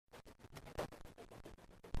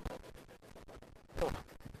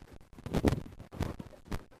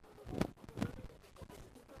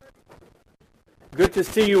Good to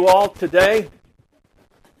see you all today.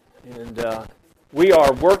 And we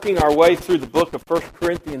are working our way through the book of 1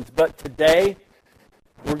 Corinthians, but today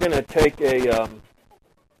we're going to take a... I'm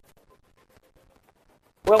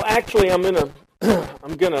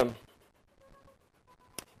going to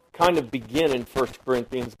kind of begin in 1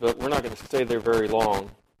 Corinthians, but we're not going to stay there very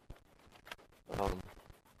long.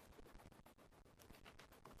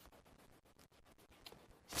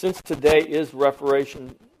 Since today is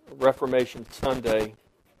Reformation Sunday,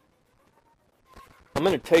 I'm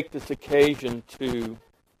going to take this occasion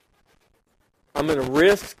I'm going to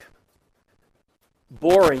risk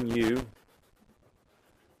boring you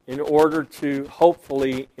in order to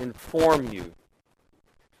hopefully inform you.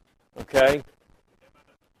 Okay?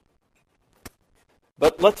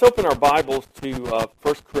 But let's open our Bibles to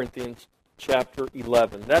 1 Corinthians chapter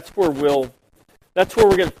 11. That's where we're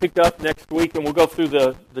going to pick up next week, and we'll go through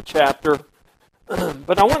the chapter.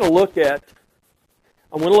 But I want to look at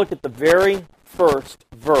the very first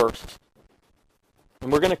verse,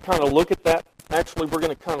 and we're going to kind of look at that. Actually, we're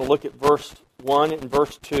going to kind of look at verse 1 and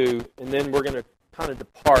verse 2, and then we're going to kind of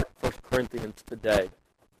depart 1 Corinthians today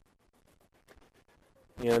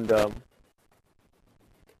and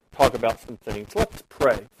talk about some things. Let's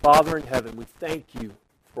pray. Father in heaven, we thank you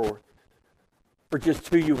for just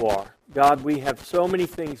who you are. God, we have so many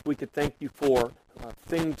things we could thank you for,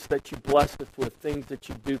 things that you bless us with, things that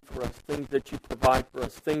you do for us, things that you provide for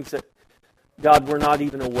us, things that, God, we're not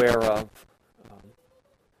even aware of.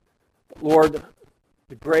 But Lord,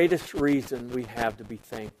 the greatest reason we have to be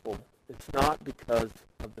thankful, it's not because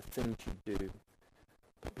of the things you do,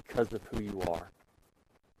 but because of who you are.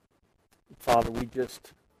 And Father, we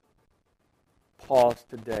just pause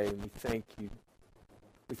today and we thank you.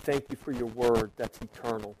 We thank you for your word that's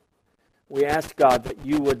eternal. We ask, God, that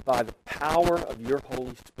you would, by the power of your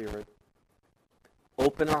Holy Spirit,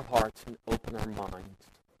 open our hearts and open our minds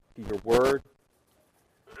to your word,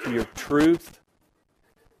 to your truth.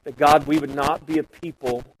 That, God, we would not be a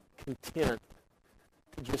people content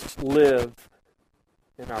to just live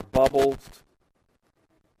in our bubbles,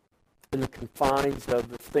 in the confines of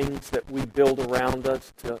the things that we build around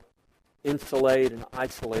us to insulate and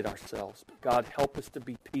isolate ourselves. But God, help us to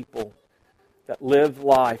be people that live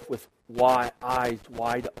life with eyes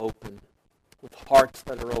wide open, with hearts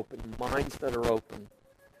that are open, minds that are open,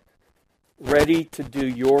 ready to do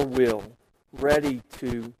your will, ready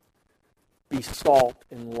to be salt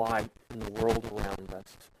and light in the world around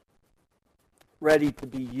us, ready to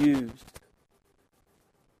be used,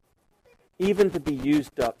 even to be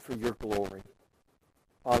used up for your glory.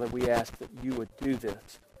 Father, we ask that you would do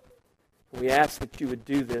this. We ask that you would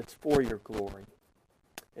do this for your glory.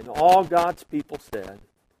 And all God's people said,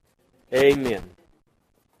 amen.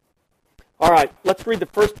 All right, let's read the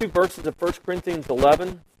first two verses of 1 Corinthians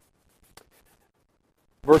 11.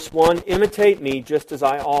 Verse 1, imitate me just as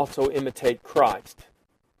I also imitate Christ.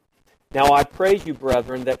 Now I praise you,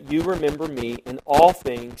 brethren, that you remember me in all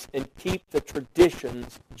things and keep the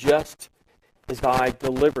traditions just as I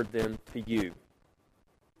delivered them to you.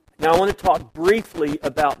 Now I want to talk briefly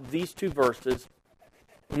about these two verses,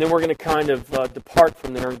 and then we're going to kind of depart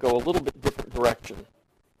from there and go a little bit different direction.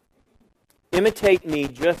 Imitate me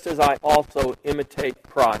just as I also imitate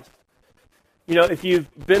Christ. You know, if you've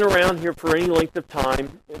been around here for any length of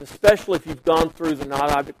time, and especially if you've gone through the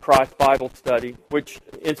Not I But Christ Bible study, which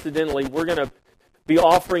incidentally we're going to be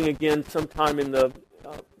offering again sometime in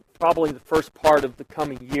probably the first part of the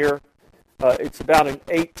coming year. It's about an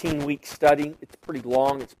 18-week study. It's pretty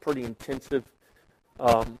long. It's pretty intensive.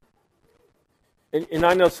 And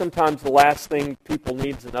I know sometimes the last thing people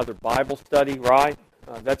need is another Bible study, right?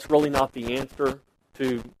 That's really not the answer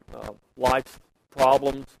to life's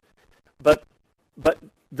problems. But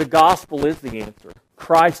the gospel is the answer.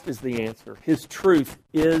 Christ is the answer. His truth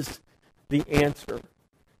is the answer.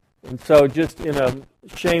 And so just in a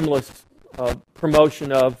shameless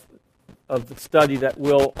promotion of the study that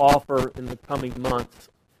we'll offer in the coming months,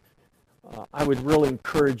 I would really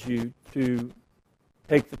encourage you to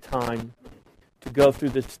take the time to go through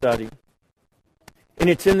this study. And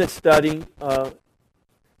it's in this study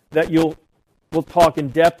that we'll talk in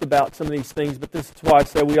depth about some of these things, but this is why I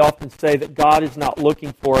say we often say that God is not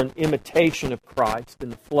looking for an imitation of Christ in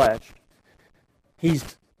the flesh.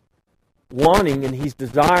 He's wanting and He's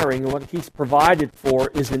desiring, and what He's provided for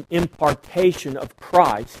is an impartation of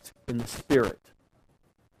Christ in the Spirit.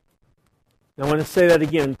 Now I want to say that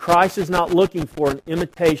again. Christ is not looking for an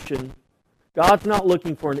imitation. God's not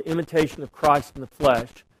looking for an imitation of Christ in the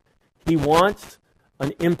flesh. He wants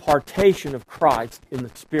an impartation of Christ in the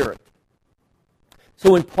Spirit.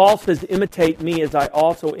 So when Paul says, imitate me as I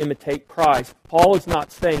also imitate Christ, Paul is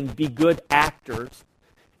not saying be good actors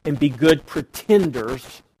and be good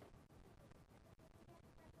pretenders,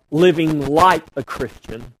 living like a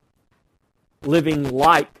Christian, living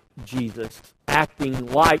like Jesus, acting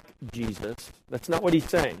like Jesus. That's not what he's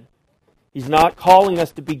saying. He's not calling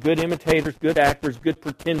us to be good imitators, good actors, good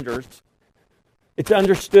pretenders. It's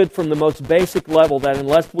understood from the most basic level that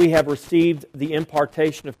unless we have received the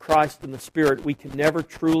impartation of Christ in the Spirit, we can never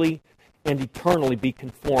truly and eternally be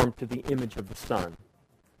conformed to the image of the Son.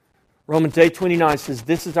 Romans 8:29 says,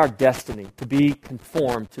 this is our destiny, to be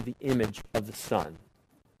conformed to the image of the Son.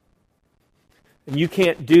 And you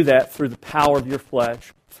can't do that through the power of your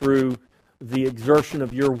flesh, through the exertion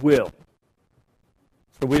of your will.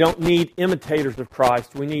 So we don't need imitators of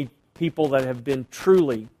Christ. We need people that have been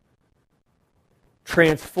truly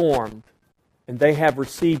transformed, and they have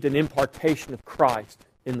received an impartation of Christ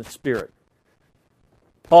in the Spirit.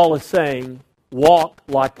 Paul is saying, walk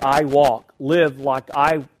like I walk, live like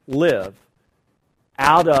I live,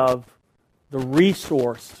 out of the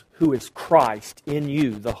resource who is Christ in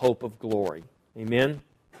you, the hope of glory. Amen?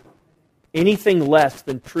 Anything less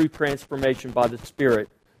than true transformation by the Spirit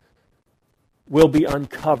will be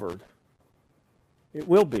uncovered. It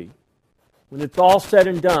will be. When it's all said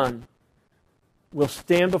and done, we'll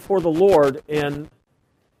stand before the Lord and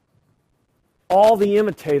all the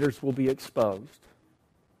imitators will be exposed.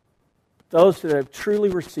 Those that have truly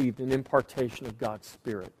received an impartation of God's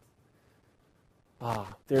Spirit.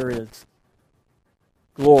 There is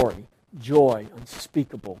glory, joy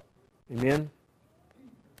unspeakable. Amen?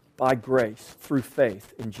 By grace, through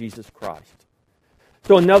faith in Jesus Christ.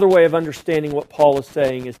 So another way of understanding what Paul is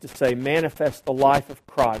saying is to say, manifest the life of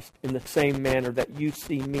Christ in the same manner that you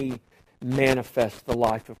see me manifest the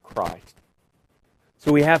life of Christ.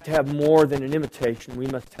 So we have to have more than an imitation. We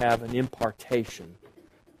must have an impartation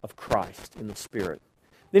of Christ in the Spirit.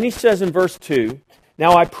 Then he says in verse 2,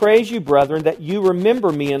 now I praise you, brethren, that you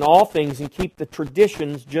remember me in all things and keep the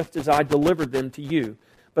traditions just as I delivered them to you.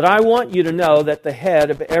 But I want you to know that the head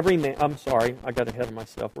of every man... I'm sorry, I got ahead of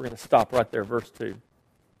myself. We're going to stop right there, verse 2.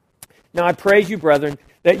 Now I praise you, brethren,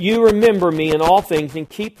 that you remember me in all things and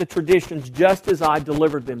keep the traditions just as I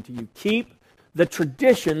delivered them to you. Keep the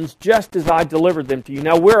traditions just as I delivered them to you.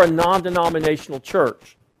 Now we're a non-denominational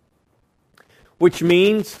church, which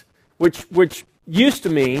means, which used to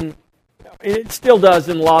mean, and it still does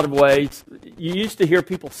in a lot of ways. You used to hear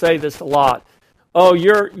people say this a lot. Oh,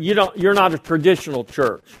 you're not a traditional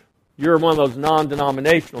church. You're one of those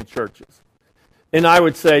non-denominational churches. And I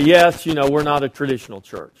would say, yes, we're not a traditional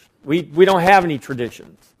church. We don't have any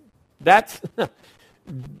traditions. That's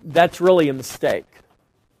really a mistake.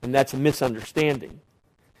 And that's a misunderstanding.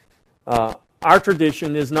 Our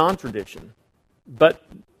tradition is non-tradition. But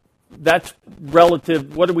that's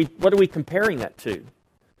relative. What are we comparing that to?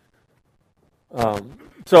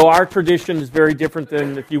 So our tradition is very different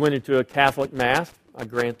than if you went into a Catholic Mass, I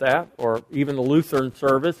grant that, or even a Lutheran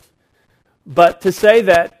service. But to say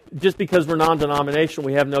that just because we're non-denominational,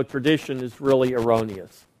 we have no tradition is really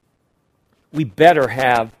erroneous. We better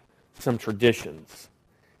have some traditions.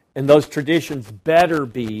 And those traditions better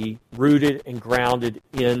be rooted and grounded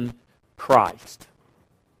in Christ.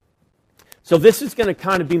 So this is going to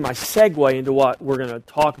kind of be my segue into what we're going to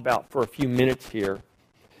talk about for a few minutes here.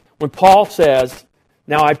 When Paul says,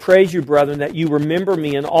 now I praise you, brethren, that you remember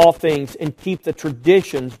me in all things and keep the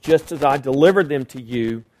traditions just as I delivered them to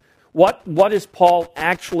you. What is Paul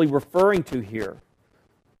actually referring to here?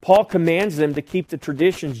 Paul commands them to keep the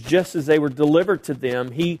traditions just as they were delivered to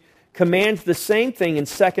them. He commands the same thing in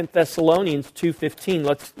 2 Thessalonians 2:15.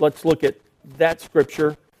 Let's look at that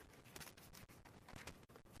scripture.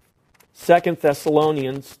 2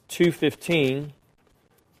 Thessalonians 2:15.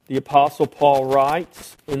 The Apostle Paul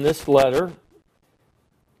writes in this letter,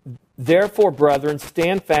 therefore, brethren,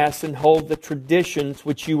 stand fast and hold the traditions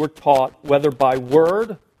which you were taught, whether by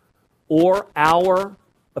word or our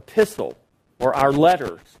epistle, or our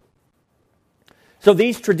letters. So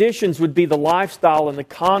these traditions would be the lifestyle and the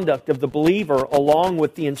conduct of the believer, along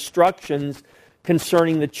with the instructions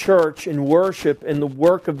concerning the church and worship and the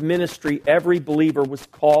work of ministry every believer was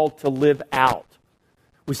called to live out.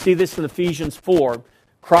 We see this in Ephesians 4.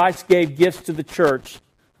 Christ gave gifts to the church,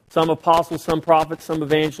 some apostles, some prophets, some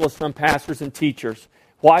evangelists, some pastors and teachers.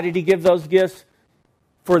 Why did he give those gifts?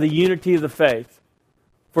 For the unity of the faith,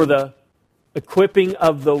 for the equipping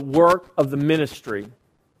of the work of the ministry.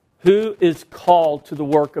 Who is called to the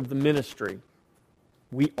work of the ministry?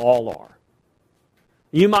 We all are.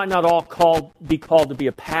 You might not all be called to be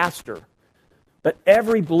a pastor, but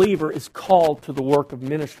every believer is called to the work of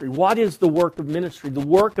ministry. What is the work of ministry? The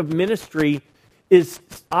work of ministry is,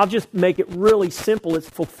 I'll just make it really simple, it's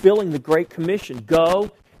fulfilling the Great Commission.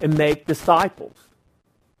 Go and make disciples.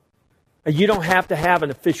 And you don't have to have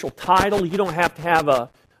an official title. You don't have to have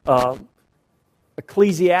a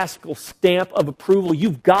ecclesiastical stamp of approval.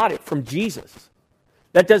 You've got it from Jesus.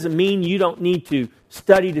 That doesn't mean you don't need to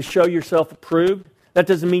study to show yourself approved. That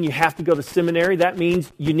doesn't mean you have to go to seminary. That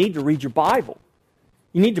means you need to read your Bible.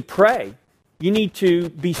 You need to pray. You need to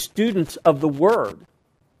be students of the Word.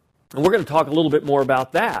 And we're going to talk a little bit more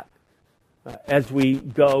about that as we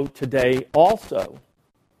go today also.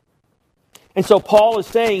 And so Paul is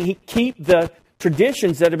saying, keep the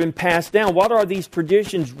traditions that have been passed down. What are these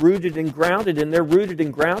traditions rooted and grounded in? They're rooted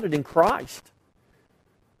and grounded in Christ.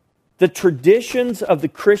 The traditions of the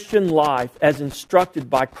Christian life as instructed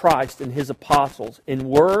by Christ and His apostles in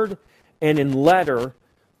word and in letter,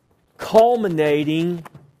 culminating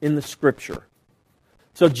in the Scripture.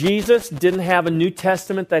 So Jesus didn't have a New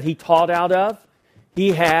Testament that He taught out of.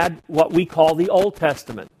 He had what we call the Old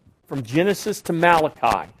Testament, from Genesis to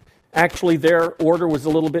Malachi. Actually, their order was a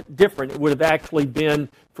little bit different. It would have actually been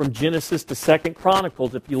from Genesis to 2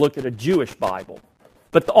 Chronicles if you look at a Jewish Bible.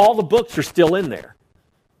 But all the books are still in there.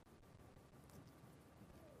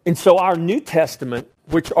 And so our New Testament,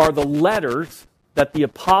 which are the letters that the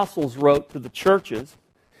apostles wrote to the churches,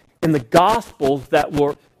 and the Gospels that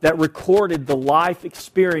recorded the life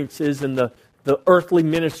experiences and the earthly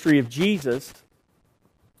ministry of Jesus,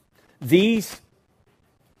 these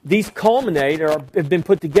culminate or have been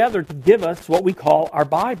put together to give us what we call our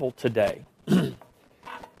Bible today.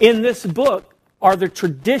 In this book are the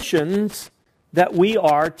traditions that we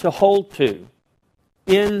are to hold to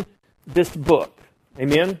in this book.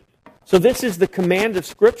 Amen? So this is the command of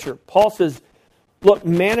Scripture. Paul says, look,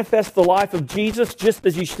 manifest the life of Jesus just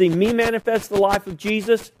as you see me manifest the life of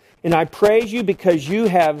Jesus. And I praise you because you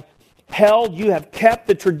have kept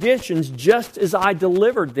the traditions just as I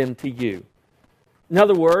delivered them to you. In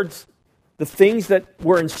other words, the things that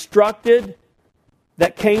were instructed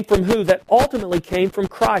that came from who? That ultimately came from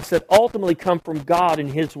Christ, that ultimately come from God in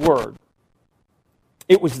His Word.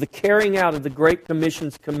 It was the carrying out of the Great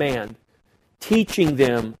Commission's command, teaching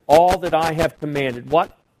them all that I have commanded.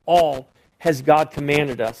 What all has God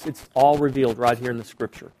commanded us? It's all revealed right here in the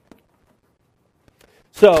Scripture.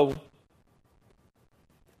 So,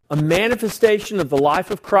 a manifestation of the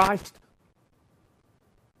life of Christ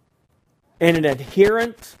and an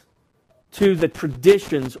adherence to the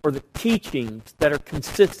traditions or the teachings that are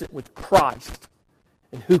consistent with Christ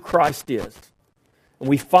and who Christ is. And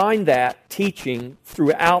we find that teaching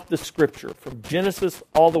throughout the Scripture, from Genesis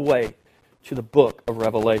all the way to the book of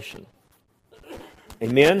Revelation.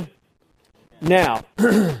 Amen? Now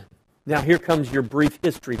here comes your brief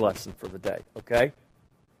history lesson for the day, okay?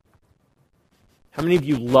 How many of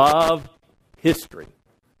you love history?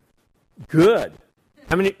 Good.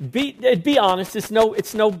 How many? Be honest. It's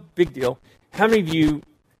no big deal. How many of you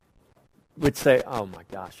would say, "Oh my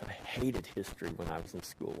gosh, I hated history when I was in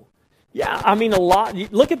school"? Yeah, I mean a lot.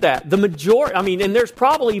 Look at that. The majority. I mean, and there's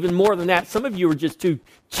probably even more than that. Some of you are just too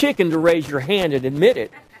chicken to raise your hand and admit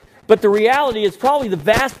it. But the reality is, probably the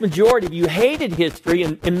vast majority of you hated history,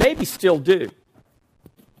 and maybe still do.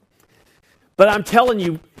 But I'm telling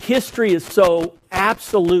you, history is so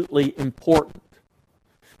absolutely important.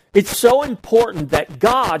 It's so important that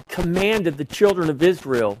God commanded the children of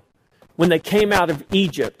Israel when they came out of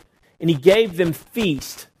Egypt, and He gave them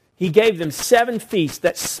feasts. He gave them 7 feasts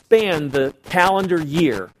that spanned the calendar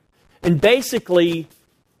year. And basically,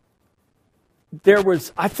 there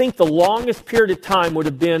was, I think the longest period of time would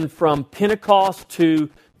have been from Pentecost to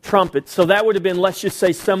trumpets. So that would have been, let's just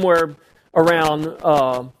say, somewhere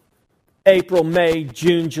around April, May,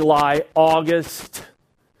 June, July, August.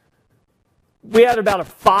 We had about a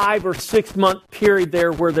 5 or 6 month period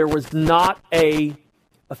there where there was not a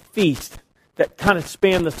feast that kind of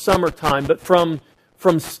spanned the summertime. But from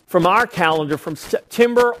our calendar, from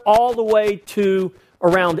September all the way to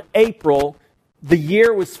around April, the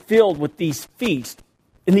year was filled with these feasts.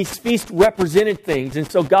 And these feasts represented things.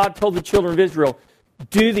 And so God told the children of Israel,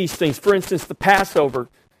 do these things. For instance, the Passover.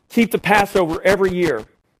 Keep the Passover every year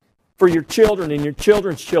for your children and your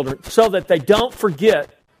children's children, so that they don't forget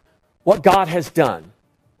what God has done.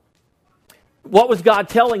 What was God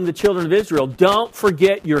telling the children of Israel? Don't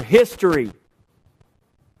forget your history.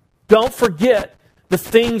 Don't forget the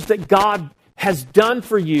things that God has done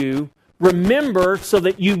for you. Remember so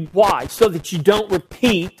that you, why? So that you don't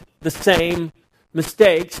repeat the same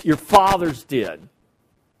mistakes your fathers did.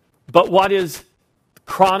 But what is the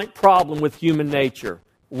chronic problem with human nature?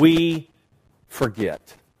 We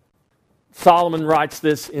forget. Solomon writes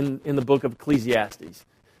this in the book of Ecclesiastes.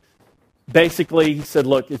 Basically, he said,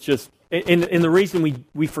 look, it's just And the reason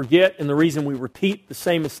we forget and the reason we repeat the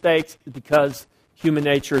same mistakes is because human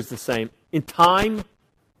nature is the same. In time,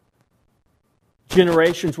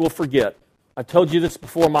 generations will forget. I told you this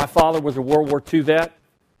before. My father was a World War II vet.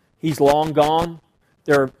 He's long gone.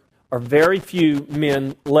 There are very few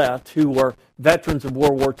men left who were veterans of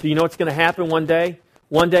World War II. You know what's going to happen one day?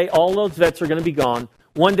 One day, all those vets are going to be gone.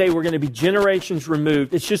 One day, we're going to be generations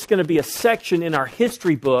removed. It's just going to be a section in our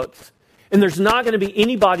history books. And there's not going to be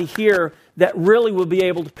anybody here that really will be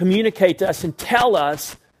able to communicate to us and tell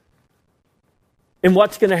us and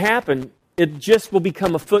what's going to happen. It just will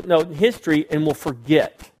become a footnote in history and we'll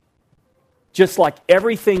forget. Just like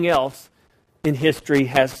everything else in history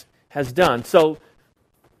has done. So,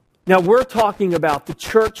 now we're talking about the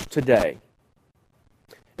church today.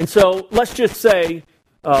 And so, let's just say,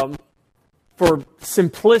 for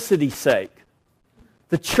simplicity's sake,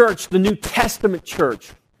 the church, the New Testament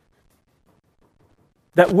church,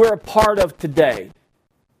 that we're a part of today.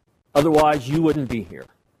 Otherwise, you wouldn't be here,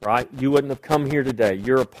 right? You wouldn't have come here today.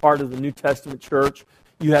 You're a part of the New Testament church.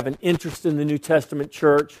 You have an interest in the New Testament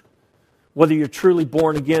church. Whether you're truly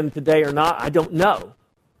born again today or not, I don't know.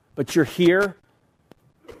 But you're here,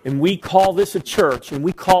 and we call this a church, and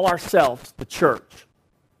we call ourselves the church.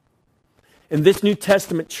 And this New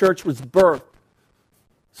Testament church was birthed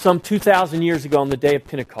some 2,000 years ago on the day of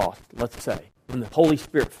Pentecost, let's say, when the Holy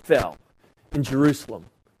Spirit fell in Jerusalem.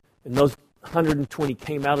 And those 120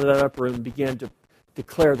 came out of that upper room and began to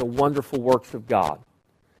declare the wonderful works of God.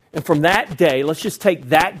 And from that day, let's just take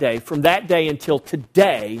that day, from that day until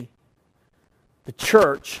today, the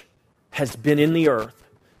church has been in the earth.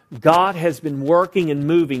 God has been working and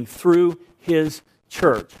moving through His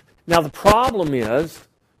church. Now the problem is,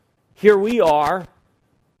 here we are,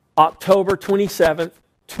 October 27th,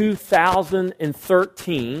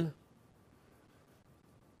 2013.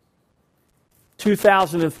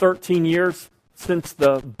 2013 years since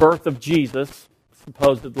the birth of Jesus,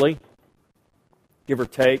 supposedly. Give or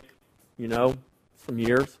take, some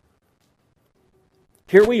years.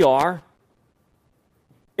 Here we are.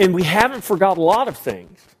 And we haven't forgot a lot of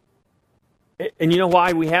things. And you know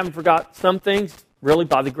why we haven't forgot some things? Really,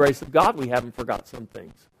 by the grace of God, we haven't forgot some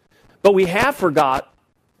things. But we have forgot,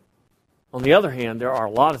 on the other hand, there are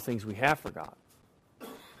a lot of things we have forgot.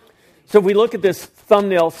 So if we look at this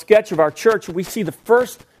thumbnail sketch of our church, we see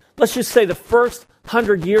let's just say the first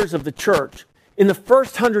 100 years of the church. In the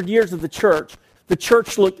first 100 years of the church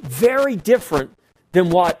looked very different than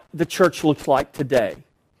what the church looks like today.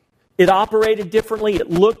 It operated differently. It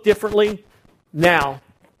looked differently. Now,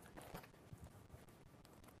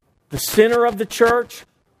 the center of the church,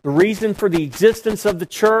 the reason for the existence of the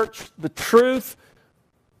church, the truth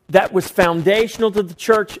that was foundational to the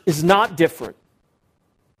church is not different.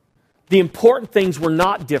 The important things were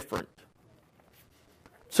not different.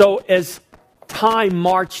 So as time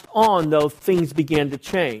marched on, though, things began to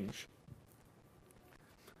change.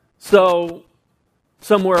 So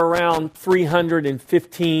somewhere around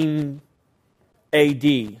 315 AD,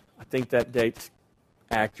 I think that date's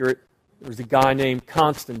accurate, there was a guy named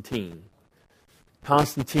Constantine.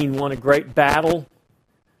 Constantine won a great battle,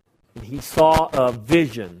 and he saw a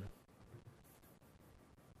vision.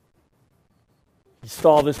 He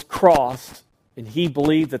saw this cross, and he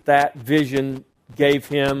believed that vision gave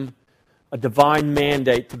him a divine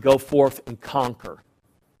mandate to go forth and conquer.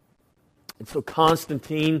 And so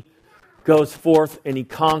Constantine goes forth and he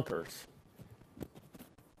conquers.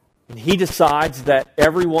 And he decides that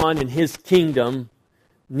everyone in his kingdom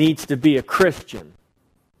needs to be a Christian.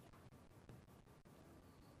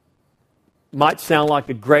 Might sound like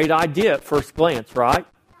a great idea at first glance, right?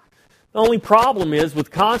 The only problem is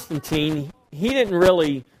with Constantine, he didn't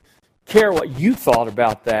really care what you thought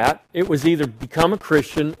about that. It was either become a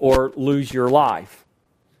Christian or lose your life.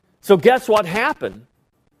 So guess what happened?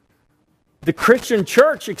 The Christian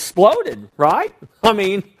church exploded, right? I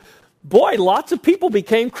mean, boy, lots of people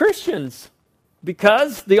became Christians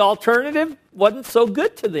because the alternative wasn't so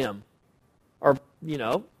good to them.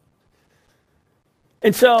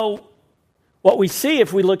 And so what we see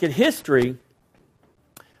if we look at history,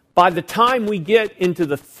 by the time we get into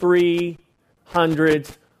the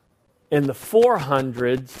 300s and the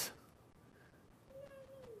 400s,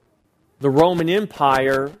 the Roman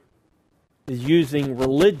Empire is using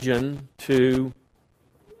religion to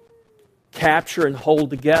capture and hold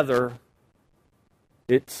together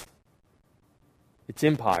its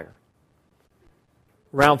empire.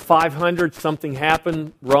 Around 500, something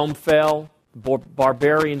happened. Rome fell.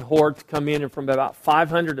 Barbarian hordes come in, and from about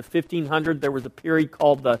 500 to 1500, there was a period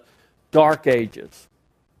called the Dark Ages.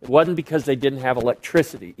 It wasn't because they didn't have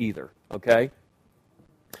electricity either, okay?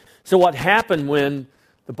 So what happened when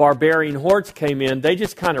the barbarian hordes came in, they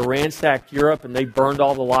just kind of ransacked Europe and they burned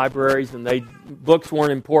all the libraries and books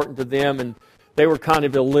weren't important to them and they were kind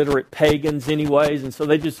of illiterate pagans anyways, and so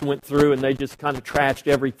they just went through and they just kind of trashed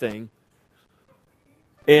everything.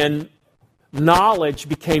 And knowledge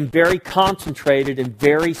became very concentrated in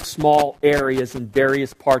very small areas in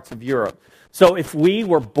various parts of Europe. So if we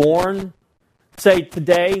were born, say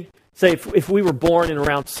today, if we were born in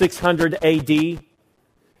around 600 AD,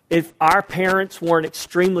 if our parents weren't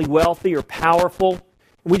extremely wealthy or powerful,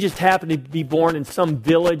 we just happened to be born in some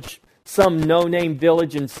village, some no-name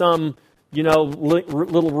village in some,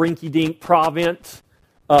 little rinky-dink province,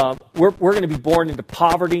 we're going to be born into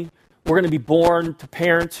poverty. We're going to be born to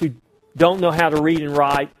parents who don't know how to read and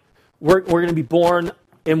write. We're going to be born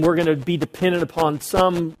and we're going to be dependent upon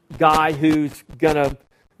some guy who's going to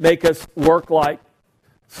make us work like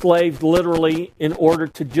slaves literally in order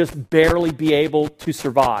to just barely be able to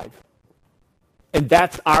survive. And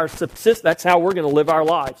that's our subsistence. That's how we're going to live our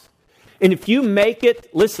lives. And if you make it,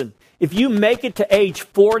 listen, if you make it to age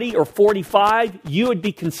 40 or 45, you would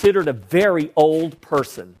be considered a very old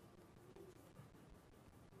person.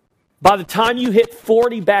 By the time you hit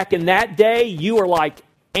 40 back in that day, you are like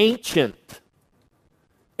ancient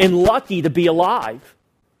and lucky to be alive.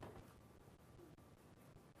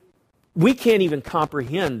 We can't even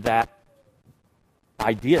comprehend that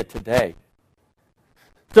idea today.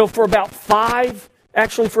 So for about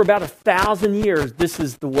 1,000 years, this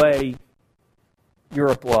is the way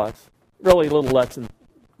Europe was. Really a little less than,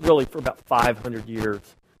 really for about 500 years.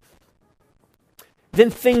 Then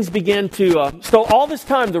things began to, so all this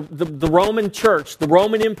time the Roman church, the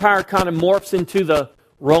Roman Empire kind of morphs into the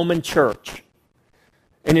Roman church.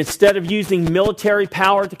 And instead of using military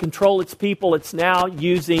power to control its people, it's now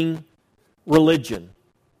using religion.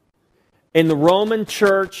 And the Roman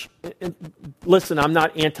church, listen, I'm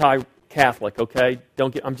not anti-Catholic, okay?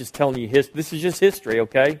 I'm just telling you, this is just history,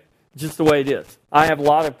 okay? Just the way it is. I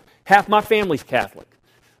have half my family's Catholic.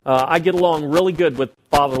 I get along really good with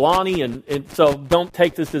Father Lonnie, and so don't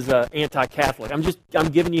take this as an anti-Catholic. I'm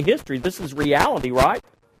giving you history. This is reality, right?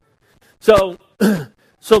 So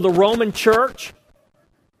the Roman Church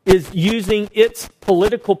is using its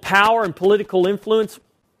political power and political influence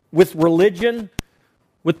with religion,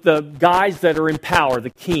 with the guys that are in power, the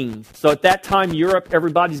kings. So at that time, Europe,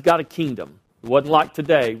 everybody's got a kingdom. It wasn't like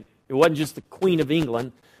today. It wasn't just the Queen of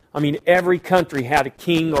England. I mean, every country had a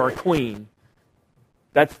king or a queen.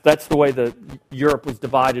 That's the way Europe was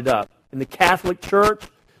divided up. And the Catholic Church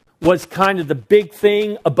was kind of the big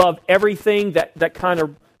thing above everything that kind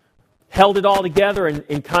of held it all together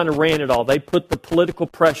and kind of ran it all. They put the political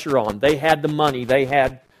pressure on. They had the money. They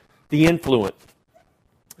had the influence.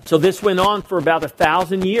 So this went on for about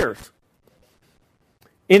 1,000 years.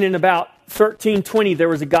 And in about 1320, there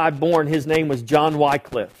was a guy born. His name was John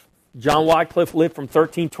Wycliffe. John Wycliffe lived from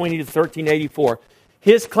 1320 to 1384.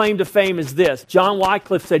 His claim to fame is this. John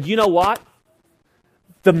Wycliffe said, you know what?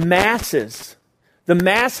 The masses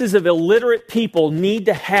of illiterate people need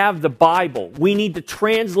to have the Bible. We need to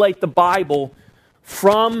translate the Bible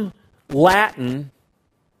from Latin,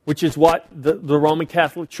 which is what the Roman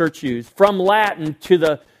Catholic Church used, from Latin to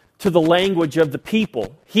the language of the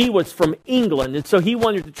people. He was from England, and so he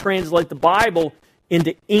wanted to translate the Bible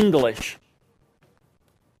into English.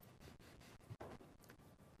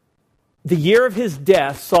 The year of his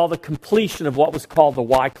death saw the completion of what was called the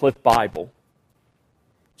Wycliffe Bible.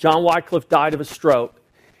 John Wycliffe died of a stroke.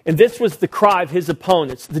 And this was the cry of his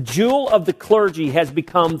opponents. The jewel of the clergy has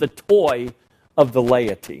become the toy of the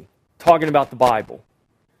laity. Talking about the Bible.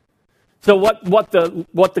 So what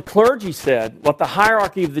the clergy said, what the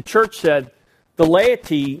hierarchy of the church said, the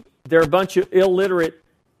laity, they're a bunch of illiterate,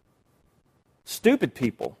 stupid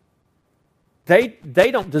people. They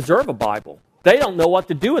don't deserve a Bible. They don't know what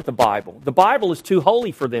to do with the Bible. The Bible is too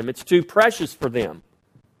holy for them. It's too precious for them.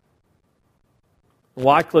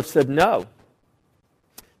 Wycliffe said no.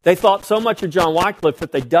 They thought so much of John Wycliffe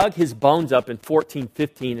that they dug his bones up in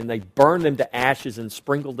 1415 and they burned them to ashes and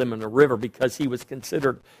sprinkled them in a river because he was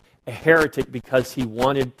considered a heretic because he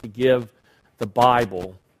wanted to give the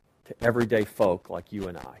Bible to everyday folk like you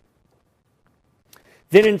and I.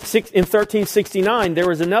 Then in 1369, there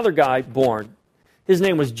was another guy born. His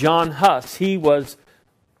name was John Huss. He was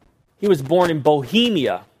born in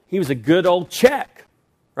Bohemia. He was a good old Czech,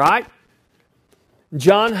 right?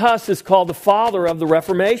 John Huss is called the father of the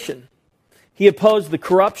Reformation. He opposed the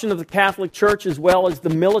corruption of the Catholic Church as well as the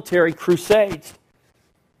military crusades.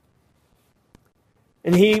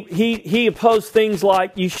 And he opposed things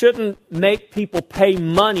like you shouldn't make people pay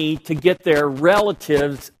money to get their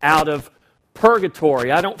relatives out of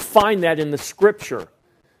purgatory. I don't find that in the Scripture.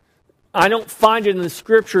 I don't find it in the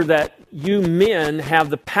Scripture that you men have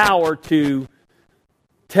the power to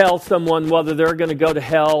tell someone whether they're going to go to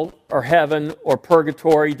hell or heaven or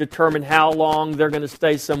purgatory, determine how long they're going to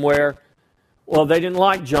stay somewhere. Well, they didn't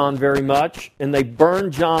like John very much, and they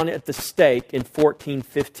burned John at the stake in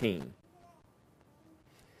 1415.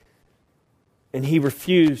 And he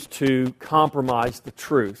refused to compromise the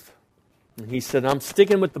truth. And he said, I'm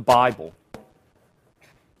sticking with the Bible.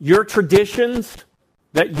 Your traditions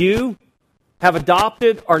that you have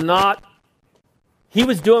adopted are not. He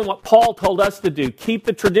was doing what Paul told us to do. Keep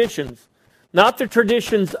the traditions. Not the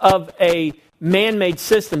traditions of a man-made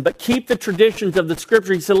system, but keep the traditions of the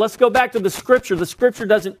Scripture. He said, let's go back to the Scripture. The Scripture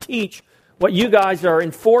doesn't teach what you guys are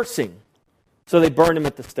enforcing. So they burned him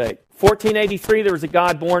at the stake. 1483, there was a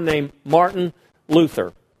guy born named Martin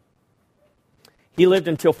Luther. He lived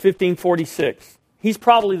until 1546. He's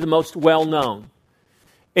probably the most well-known.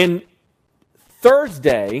 And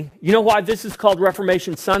Thursday, you know why this is called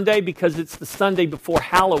Reformation Sunday? Because it's the Sunday before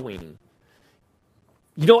Halloween.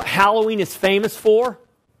 You know what Halloween is famous for?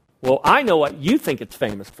 Well, I know what you think it's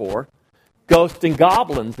famous for. Ghosts and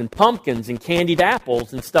goblins and pumpkins and candied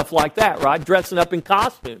apples and stuff like that, right? Dressing up in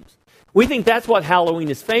costumes. We think that's what Halloween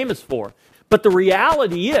is famous for. But the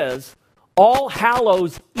reality is, All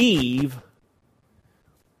Hallows Eve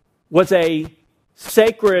was a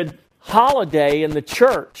sacred holiday in the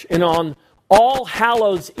church. And on All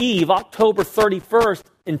Hallows Eve, October 31st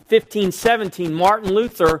in 1517, Martin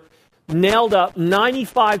Luther nailed up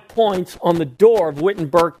 95 points on the door of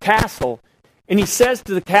Wittenberg Castle. And he says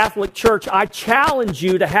to the Catholic Church, I challenge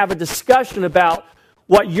you to have a discussion about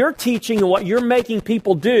what you're teaching and what you're making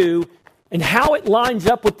people do and how it lines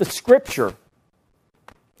up with the Scripture.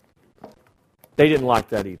 They didn't like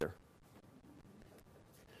that either.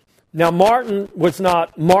 Now, Martin was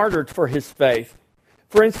not martyred for his faith.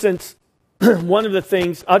 For instance, one of the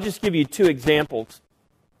things, I'll just give you two examples.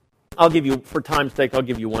 For time's sake, I'll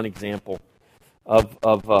give you one example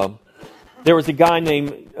there was a guy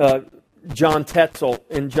named John Tetzel,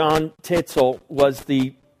 and John Tetzel was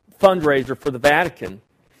the fundraiser for the Vatican.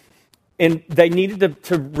 And they needed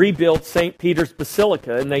to rebuild St. Peter's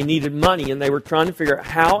Basilica, and they needed money, and they were trying to figure out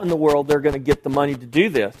how in the world they're going to get the money to do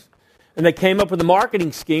this. And they came up with a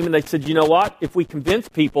marketing scheme, and they said, you know what? If we convince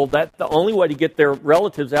people that the only way to get their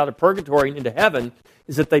relatives out of purgatory and into heaven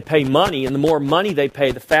is that they pay money, and the more money they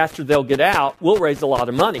pay, the faster they'll get out, we'll raise a lot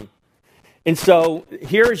of money. And so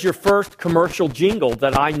here is your first commercial jingle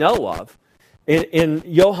that I know of. In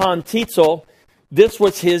Johann Tetzel, this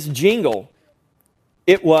was his jingle.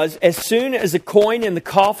 It was, as soon as a coin in the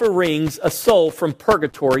coffer rings, a soul from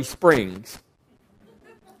purgatory springs.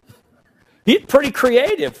 He's pretty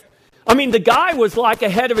creative. I mean, the guy was like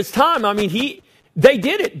ahead of his time. I mean, they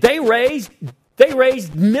did it. They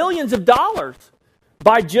raised millions of dollars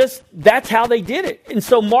by just, that's how they did it. And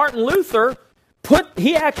so Martin Luther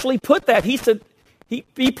actually put that. He said,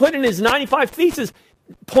 he put in his 95 Theses,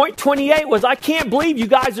 point 28 was, I can't believe you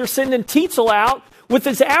guys are sending Tetzel out with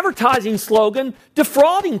this advertising slogan,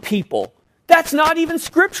 defrauding people. That's not even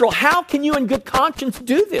scriptural. How can you in good conscience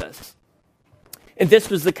do this? And this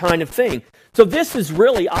was the kind of thing. So this is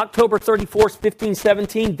really October 31st,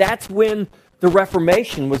 1517. That's when the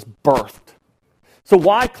Reformation was birthed. So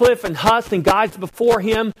Wycliffe and Huss and guys before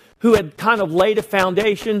him who had kind of laid a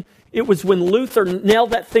foundation, it was when Luther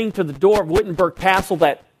nailed that thing to the door of Wittenberg Castle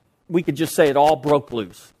that we could just say it all broke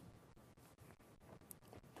loose.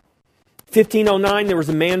 1509, there was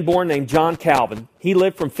a man born named John Calvin. He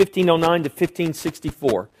lived from 1509 to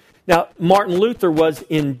 1564. Now, Martin Luther was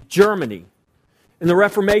in Germany. And the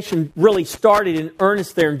Reformation really started in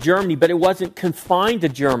earnest there in Germany, but it wasn't confined to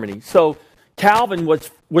Germany. So Calvin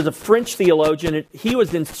was a French theologian, and he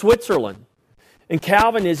was in Switzerland. And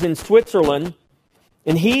Calvin is in Switzerland,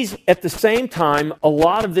 and he's, at the same time, a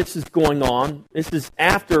lot of this is going on. This is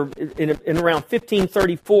after, in around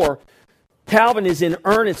 1534, Calvin is in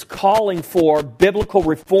earnest calling for biblical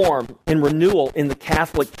reform and renewal in the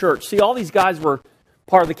Catholic Church. See, all these guys were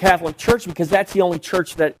part of the Catholic Church because that's the only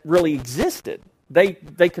church that really existed. They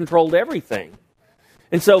controlled everything.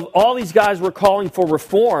 And so all these guys were calling for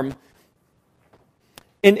reform.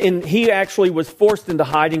 And he actually was forced into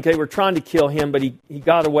hiding. They were trying to kill him, but he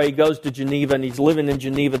got away. He goes to Geneva, and he's living in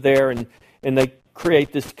Geneva there. And they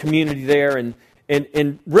create this community there.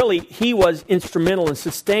 And really, he was instrumental in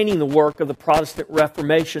sustaining the work of the Protestant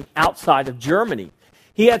Reformation outside of Germany.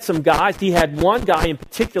 He had some guys. He had one guy in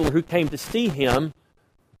particular who came to see him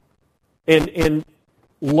and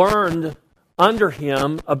learned under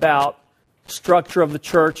him about structure of the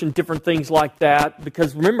church and different things like that.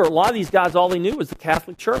 Because remember, a lot of these guys, all they knew was the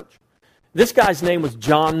Catholic Church. This guy's name was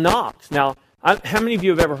John Knox. Now, How many of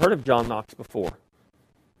you have ever heard of John Knox before?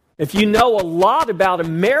 If you know a lot about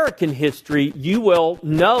American history, you will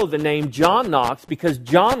know the name John Knox because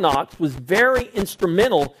John Knox was very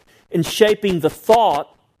instrumental in shaping the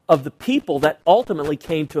thought of the people that ultimately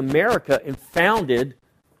came to America and founded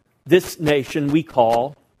this nation we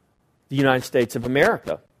call the United States of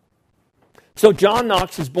America. So John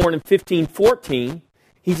Knox was born in 1514.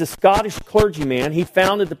 He's a Scottish clergyman. He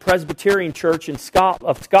founded the Presbyterian Church of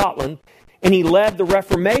Scotland, and he led the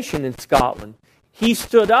Reformation in Scotland. He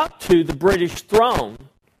stood up to the British throne,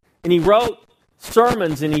 and he wrote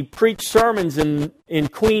sermons, and he preached sermons,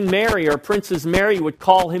 and Queen Mary or Princess Mary would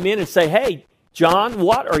call him in and say, "Hey, John,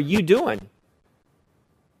 what are you doing?"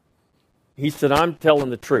 He said, "I'm telling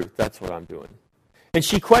the truth. That's what I'm doing." And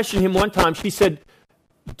she questioned him one time. She said,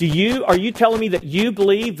 Are you telling me that you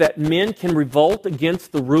believe that men can revolt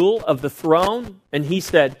against the rule of the throne? And he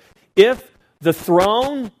said, if the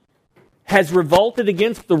throne has revolted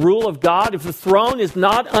against the rule of God, if the throne is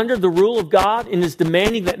not under the rule of God and is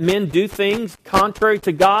demanding that men do things contrary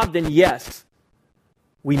to God, then yes,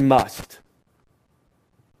 we must.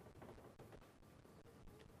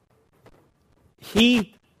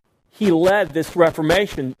 He led this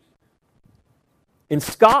Reformation in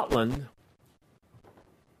Scotland.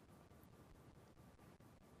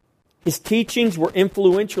 His teachings were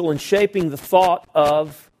influential in shaping the thought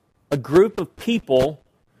of a group of people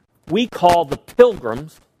we call the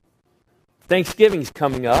Pilgrims. Thanksgiving's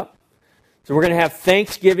coming up, so we're going to have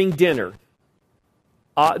Thanksgiving dinner.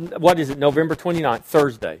 What is it, November 29th,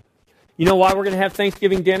 Thursday. You know why we're going to have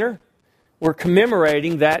Thanksgiving dinner? We're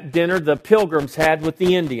commemorating that dinner the Pilgrims had with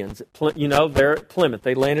the Indians. They're at Plymouth.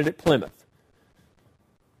 They landed at Plymouth.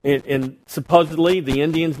 And supposedly the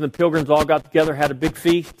Indians and the Pilgrims all got together, had a big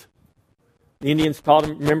feast. The Indians taught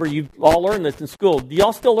them, remember, you all learned this in school. Do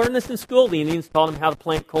y'all still learn this in school? The Indians taught them how to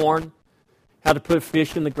plant corn, how to put a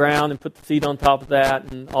fish in the ground and put the seed on top of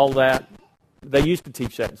that and all that. They used to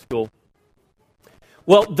teach that in school.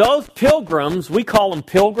 Well, those pilgrims, we call them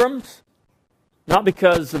pilgrims, not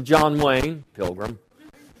because of John Wayne, pilgrim.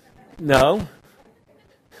 No.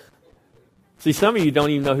 See, some of you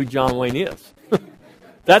don't even know who John Wayne is.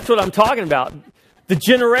 That's what I'm talking about. The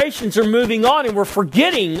generations are moving on and we're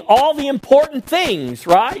forgetting all the important things,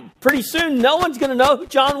 right? Pretty soon, no one's going to know who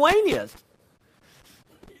John Wayne is.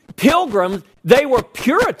 Pilgrims, they were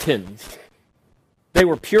Puritans. They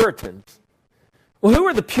were Puritans. Well, who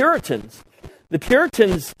were the Puritans? The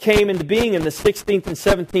Puritans came into being in the 16th and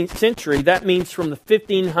 17th century. That means from the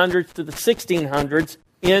 1500s to the 1600s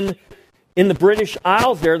in the British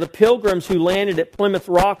Isles there, the Pilgrims who landed at Plymouth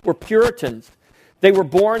Rock were Puritans. They were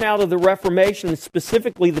born out of the Reformation,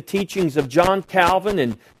 specifically the teachings of John Calvin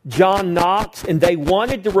and John Knox, and they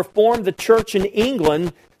wanted to reform the church in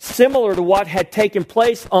England similar to what had taken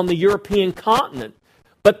place on the European continent.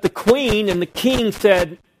 But the Queen and the King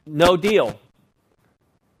said, no deal.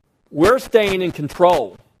 We're staying in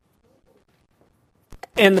control.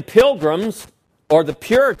 And the Pilgrims, or the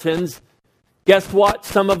Puritans, guess what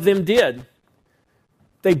some of them did?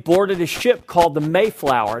 They boarded a ship called the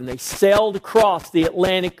Mayflower, and they sailed across the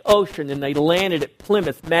Atlantic Ocean, and they landed at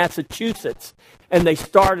Plymouth, Massachusetts, and they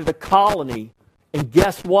started a colony. And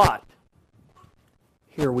guess what?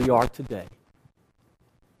 Here we are today.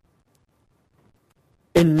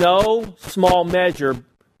 In no small measure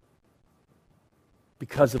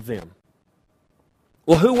because of them.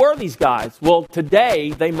 Well, who were these guys? Well,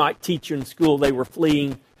 today they might teach you in school they were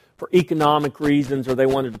fleeing for economic reasons, or they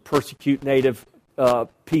wanted to persecute native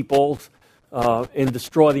peoples and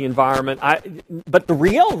destroy the environment. But the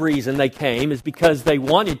real reason they came is because they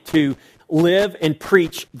wanted to live and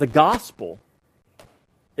preach the gospel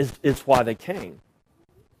is why they came.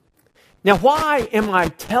 Now, why am I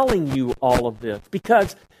telling you all of this?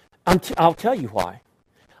 Because I'll tell you why.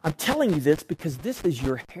 I'm telling you this because this is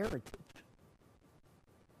your heritage.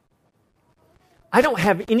 I don't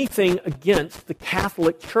have anything against the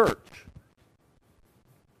Catholic Church.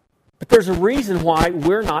 But there's a reason why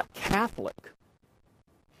we're not Catholic.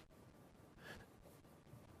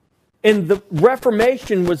 And the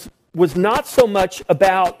Reformation was not so much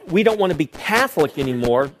about we don't want to be Catholic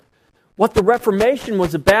anymore. What the Reformation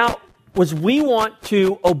was about was we want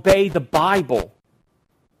to obey the Bible.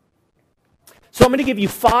 So I'm going to give you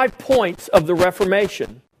 5 points of the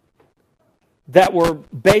Reformation that were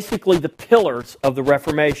basically the pillars of the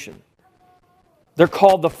Reformation. They're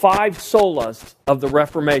called the 5 solas of the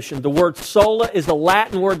Reformation. The word sola is a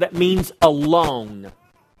Latin word that means alone.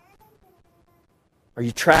 Are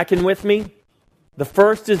you tracking with me? The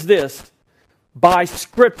first is this: by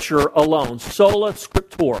Scripture alone. Sola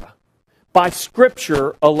Scriptura. By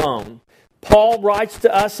Scripture alone. Paul writes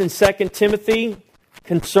to us in 2 Timothy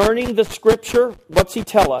concerning the Scripture. What's he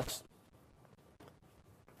tell us?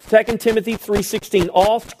 2 Timothy 3:16,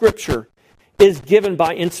 all Scripture is given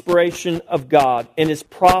by inspiration of God and is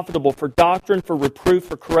profitable for doctrine, for reproof,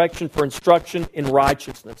 for correction, for instruction in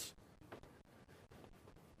righteousness.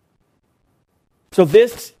 So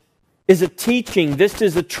this is a teaching, this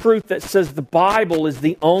is a truth that says the Bible is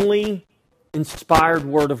the only inspired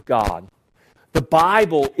Word of God. The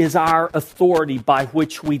Bible is our authority by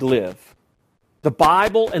which we live. The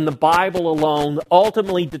Bible and the Bible alone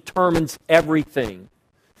ultimately determines everything.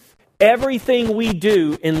 Everything we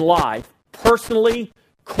do in life, personally,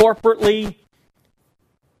 corporately,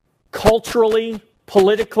 culturally,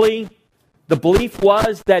 politically, the belief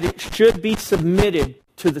was that it should be submitted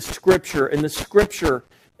to the Scripture, and the Scripture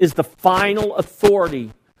is the final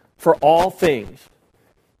authority for all things.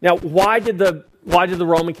 Now, why did the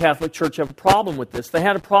Roman Catholic Church have a problem with this? They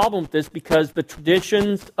had a problem with this because the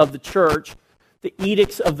traditions of the Church, the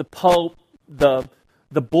edicts of the Pope, the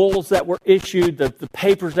bulls that were issued, the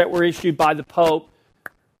papers that were issued by the Pope,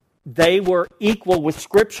 they were equal with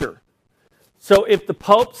Scripture. So if the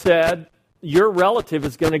Pope said, your relative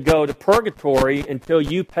is going to go to purgatory until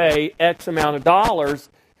you pay X amount of dollars,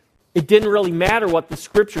 it didn't really matter what the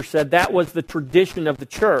Scripture said. That was the tradition of the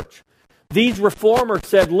church. These reformers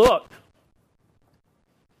said, look,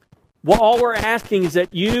 well, all we're asking is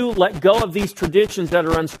that you let go of these traditions that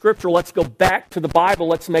are unscriptural. Let's go back to the Bible.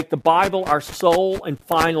 Let's make the Bible our sole and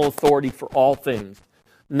final authority for all things.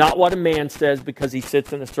 Not what a man says because he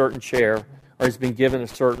sits in a certain chair or has been given a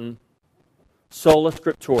certain sola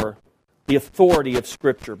scriptura, the authority of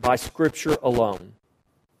Scripture, by Scripture alone.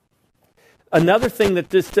 Another thing that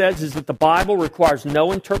this says is that the Bible requires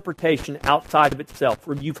no interpretation outside of itself.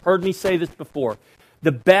 You've heard me say this before.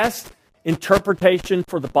 The best interpretation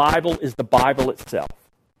for the Bible is the Bible itself.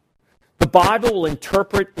 The Bible will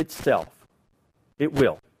interpret itself. It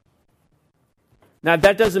will. Now,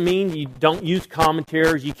 that doesn't mean you don't use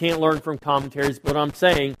commentaries. You can't learn from commentaries. But I'm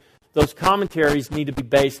saying those commentaries need to be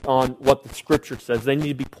based on what the Scripture says. They need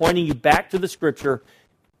to be pointing you back to the Scripture,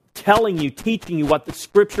 telling you, teaching you what the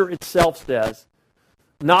Scripture itself says.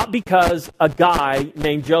 Not because a guy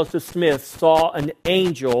named Joseph Smith saw an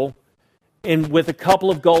angel and with a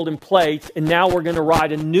couple of golden plates, and now we're going to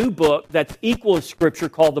write a new book that's equal to Scripture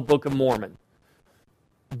called the Book of Mormon.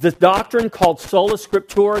 The doctrine called sola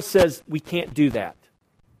scriptura says we can't do that.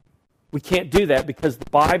 We can't do that because the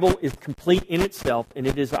Bible is complete in itself and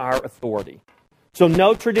it is our authority. So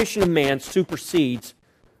no tradition of man supersedes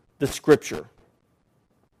the Scripture.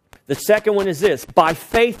 The second one is this, by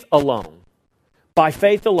faith alone. By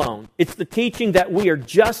faith alone. It's the teaching that we are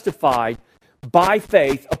justified by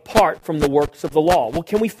faith apart from the works of the law. Well,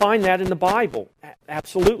 can we find that in the Bible?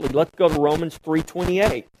 Absolutely. Let's go to Romans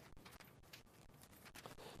 3:28.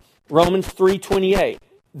 Romans 3:28.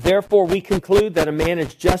 Therefore we conclude that a man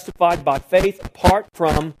is justified by faith apart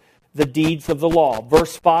from the deeds of the law.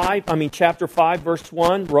 Chapter 5, verse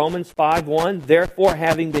 1, Romans 5:1. Therefore,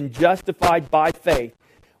 having been justified by faith,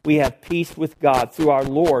 we have peace with God through our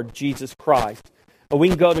Lord Jesus Christ. We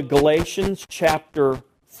can go to Galatians chapter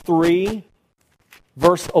 3,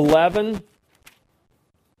 verse 11.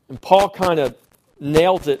 And Paul kind of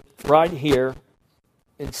nails it right here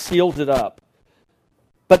and seals it up.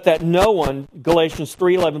 But that no one, Galatians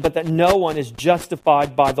 3:11, but that no one is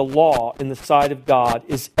justified by the law in the sight of God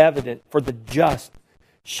is evident, for the just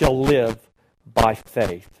shall live by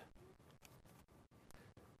faith.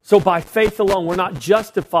 So by faith alone, we're not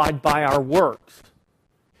justified by our works.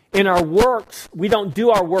 In our works, we don't do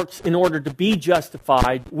our works in order to be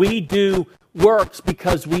justified. We do works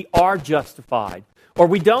because we are justified. Or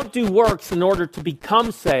we don't do works in order to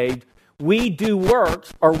become saved. We do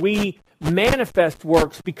works, or we manifest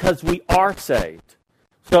works because we are saved.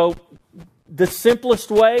 So the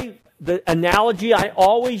simplest way, the analogy I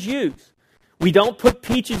always use, we don't put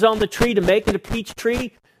peaches on the tree to make it a peach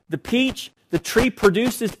tree. The tree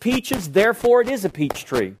produces peaches, therefore it is a peach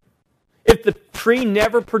tree. If the tree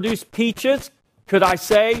never produced peaches, could I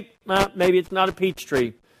say, well, maybe it's not a peach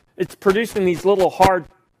tree. It's producing these little hard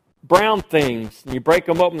brown things. And you break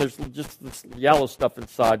them open, there's just this yellow stuff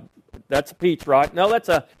inside. That's a peach, right? No, that's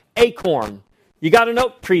a acorn. You got an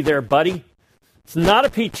oak tree there, buddy. It's not a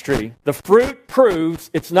peach tree. The fruit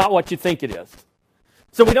proves it's not what you think it is.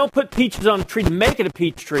 So we don't put peaches on a tree to make it a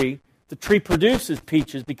peach tree. The tree produces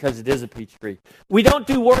peaches because it is a peach tree. We don't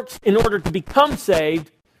do works in order to become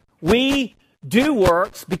saved. We do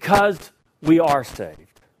works because we are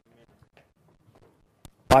saved.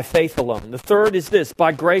 By faith alone. The third is this,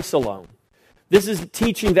 by grace alone. This is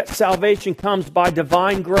teaching that salvation comes by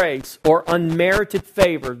divine grace or unmerited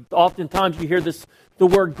favor. Oftentimes you hear this, the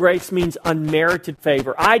word grace means unmerited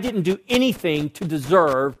favor. I didn't do anything to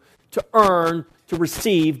deserve, to earn, to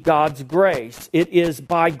receive God's grace. It is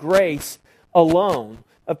by grace alone.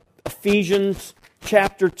 Ephesians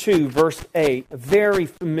chapter 2, verse 8, a very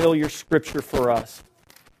familiar scripture for us.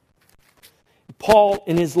 Paul,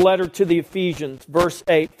 in his letter to the Ephesians, verse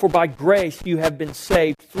 8, "For by grace you have been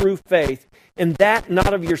saved through faith, and that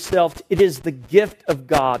not of yourselves, it is the gift of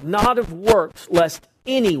God, not of works, lest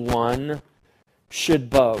anyone should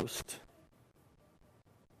boast."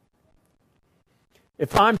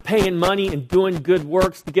 If I'm paying money and doing good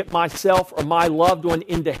works to get myself or my loved one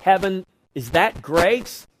into heaven, is that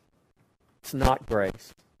grace? It's not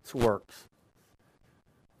grace. It's works.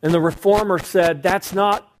 And the Reformer said, that's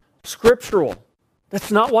not scriptural. That's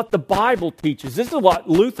not what the Bible teaches. This is what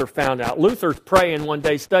Luther found out. Luther's praying one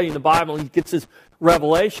day, studying the Bible, and he gets his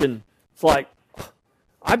revelation. It's like,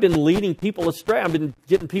 I've been leading people astray. I've been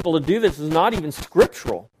getting people to do this. It's not even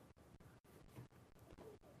scriptural.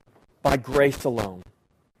 By grace alone.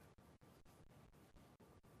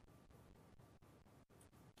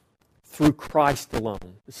 Through Christ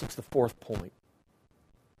alone. This is the fourth point.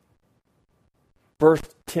 1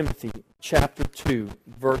 Timothy chapter 2,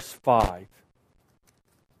 verse 5.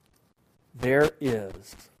 There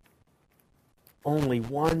is only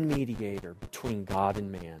one mediator between God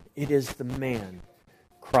and man. It is the man,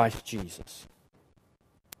 Christ Jesus.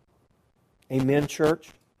 Amen,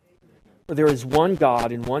 church? For there is one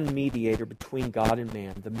God and one mediator between God and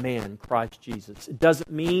man, the man, Christ Jesus. It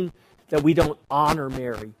doesn't mean that we don't honor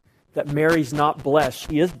Mary, that Mary's not blessed.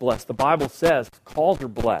 She is blessed. The Bible says, calls her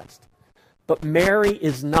blessed. But Mary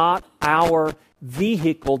is not our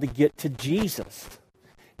vehicle to get to Jesus.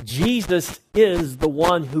 Jesus is the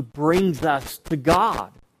one who brings us to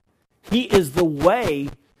God. He is the way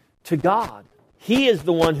to God. He is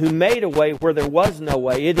the one who made a way where there was no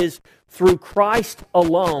way. It is through Christ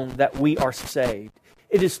alone that we are saved.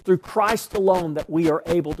 It is through Christ alone that we are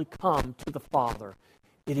able to come to the Father.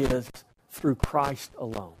 It is through Christ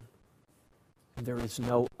alone. And there is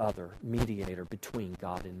no other mediator between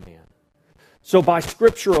God and man. So by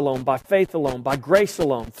Scripture alone, by faith alone, by grace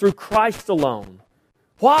alone, through Christ alone.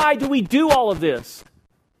 Why do we do all of this?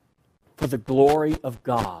 For the glory of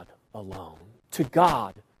God alone. To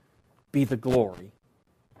God be the glory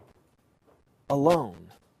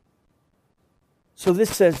alone. So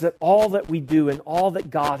this says that all that we do and all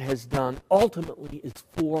that God has done ultimately is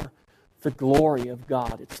for the glory of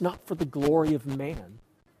God. It's not for the glory of man.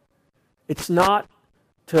 It's not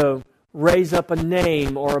to raise up a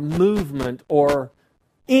name or a movement or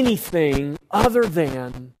anything other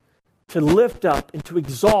than to lift up and to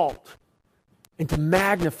exalt and to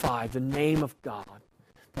magnify the name of God.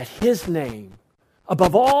 That His name,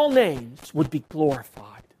 above all names, would be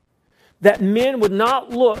glorified. That men would not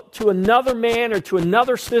look to another man or to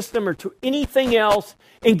another system or to anything else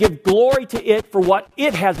and give glory to it for what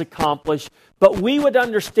it has accomplished, but we would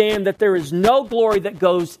understand that there is no glory that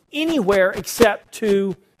goes anywhere except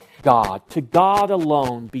to God. To God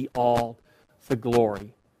alone be all the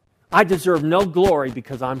glory. I deserve no glory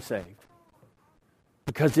because I'm saved.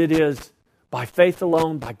 Because it is by faith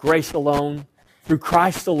alone, by grace alone, through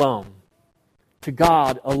Christ alone. To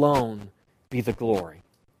God alone be the glory.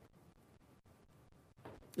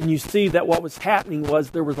 And you see that what was happening was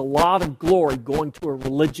there was a lot of glory going to a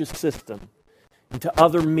religious system and to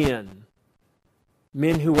other men.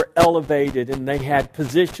 Men who were elevated and they had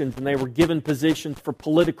positions and they were given positions for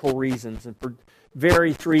political reasons and for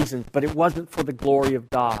various reasons, but it wasn't for the glory of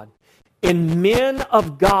God. And men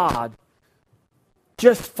of God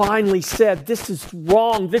just finally said, this is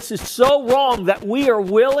wrong. This is so wrong that we are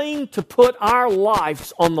willing to put our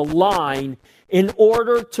lives on the line in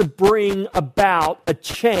order to bring about a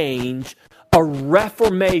change, a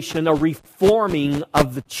reformation, a reforming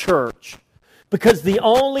of the church. Because the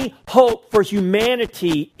only hope for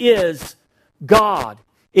humanity is God.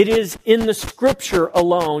 It is in the Scripture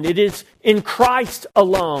alone. It is in Christ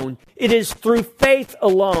alone. It is through faith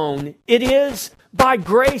alone. It is by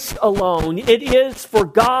grace alone. It is for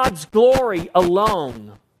God's glory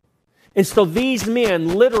alone. And so these men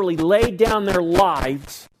literally laid down their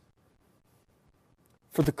lives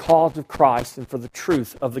for the cause of Christ and for the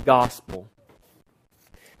truth of the gospel.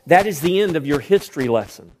 That is the end of your history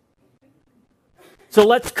lesson. So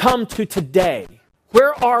let's come to today.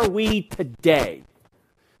 Where are we today?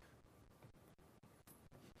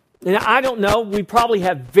 And I don't know, we probably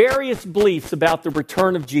have various beliefs about the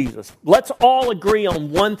return of Jesus. Let's all agree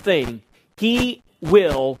on one thing. He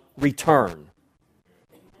will return.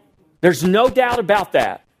 There's no doubt about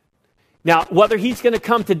that. Now, whether he's going to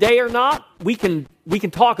come today or not, we can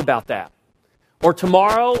talk about that. Or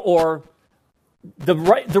tomorrow, or the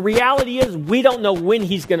reality is we don't know when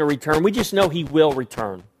he's going to return. We just know he will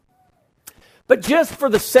return. But just for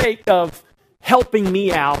the sake of helping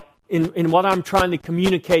me out in what I'm trying to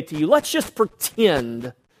communicate to you, let's just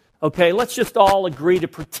pretend, okay? Let's just all agree to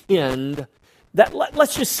pretend that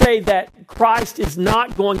let's just say that Christ is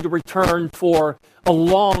not going to return for a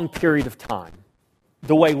long period of time,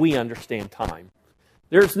 the way we understand time.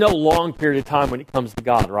 There's no long period of time when it comes to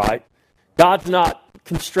God, right? God's not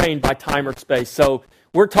constrained by time or space. So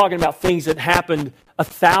we're talking about things that happened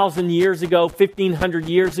 1,000 years ago, 1,500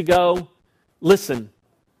 years ago. Listen,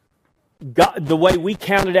 God, the way we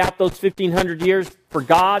counted out those 1,500 years, for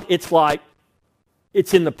God, it's like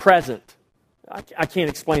it's in the present. I can't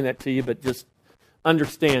explain that to you, but just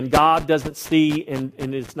understand, God doesn't see and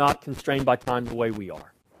is not constrained by time the way we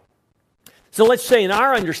are. So let's say in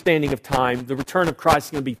our understanding of time, the return of Christ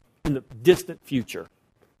is going to be in the distant future.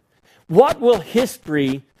 What will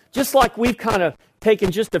history, just like we've kind of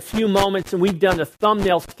taken just a few moments and we've done a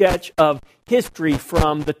thumbnail sketch of history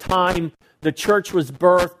from the time the church was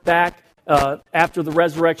birthed back after the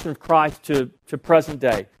resurrection of Christ to present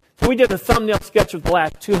day. So we did a thumbnail sketch of the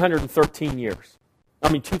last 2013 years.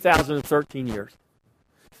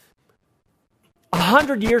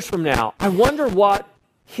 100 years from now, I wonder what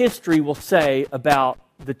history will say about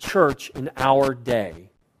the church in our day.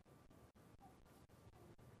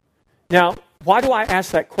 Now, why do I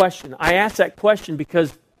ask that question? I ask that question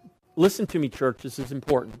because, listen to me, church, this is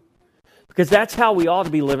important. Because that's how we ought to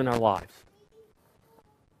be living our lives.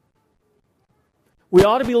 We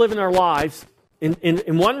ought to be living our lives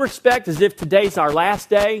in one respect as if today's our last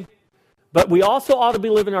day, but we also ought to be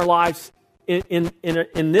living our lives in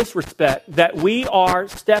this respect, that we are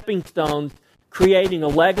stepping stones creating a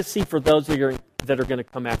legacy for those that are going to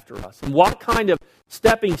come after us. And what kind of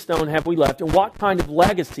stepping stone have we left, and what kind of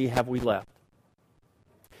legacy have we left?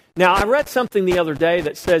 Now, I read something the other day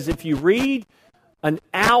that says if you read an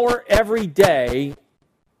hour every day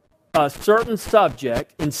a certain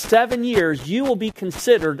subject, in 7 years you will be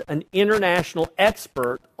considered an international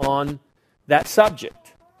expert on that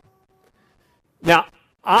subject. Now,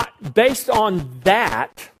 based on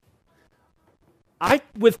that, I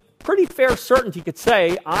with pretty fair certainty could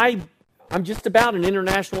say I'm just about an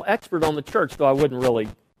international expert on the church, though I wouldn't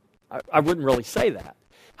really say that.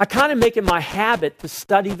 I kind of make it my habit to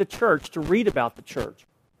study the church, to read about the church.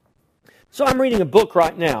 So I'm reading a book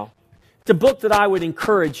right now. It's a book that I would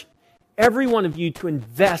encourage every one of you to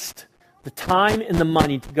invest the time and the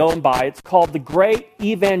money to go and buy. It's called The Great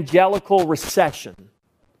Evangelical Recession.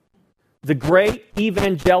 The Great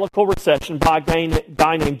Evangelical Recession by a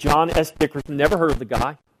guy named John S. Dickerson. Never heard of the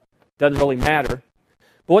guy. Doesn't really matter.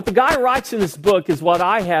 But what the guy writes in this book is what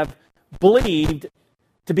I have believed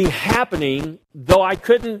to be happening, though I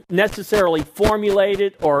couldn't necessarily formulate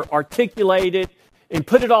it or articulate it and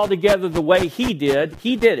put it all together the way he did.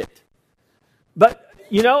 He did it. But,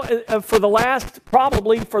 you know, for the last,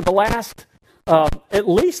 at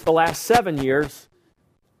least the last 7 years,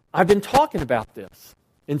 I've been talking about this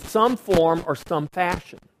in some form or some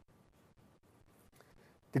fashion.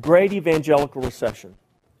 The Great Evangelical Recession.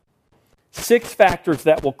 6 factors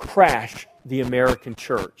that will crash the American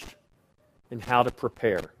church and how to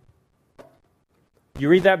prepare. You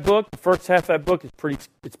read that book, the first half of that book is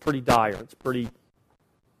pretty dire.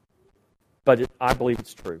 I believe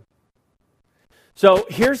it's true. So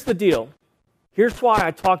here's the deal. Here's why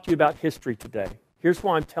I talked to you about history today. Here's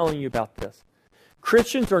why I'm telling you about this.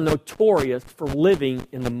 Christians are notorious for living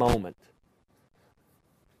in the moment.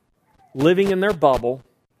 Living in their bubble.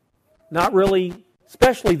 Not really,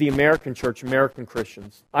 especially the American church, American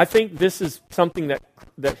Christians. I think this is something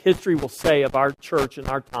that history will say of our church in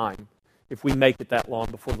our time if we make it that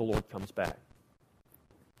long before the Lord comes back.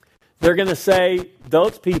 They're going to say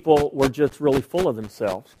those people were just really full of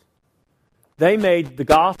themselves. They made the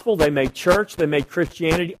gospel, they made church, they made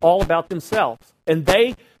Christianity all about themselves. And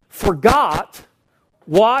they forgot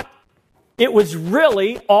what it was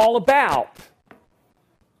really all about.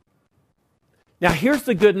 Now, here's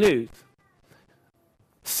the good news.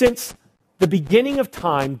 Since the beginning of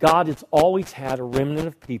time, God has always had a remnant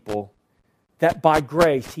of people that by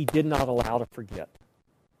grace He did not allow to forget.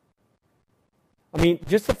 I mean,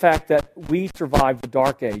 just the fact that we survived the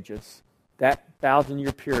Dark Ages, that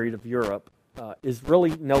 1,000-year period of Europe, is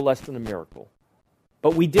really no less than a miracle.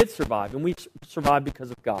 But we did survive, and we survived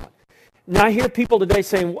because of God. Now I hear people today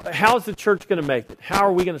saying, how is the church going to make it? How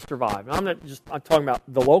are we going to survive? And I'm talking about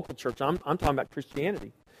the local church. I'm talking about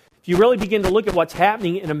Christianity. If you really begin to look at what's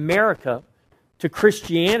happening in America to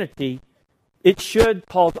Christianity, It should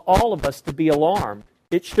cause all of us to be alarmed.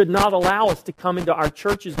 It should not allow us to come into our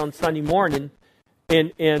churches on Sunday morning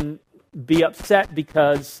and be upset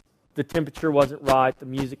because the temperature wasn't right, the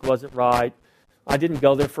music wasn't right. I didn't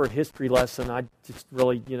go there for a history lesson. I just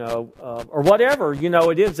really, or whatever,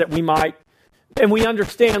 it is that we might. And we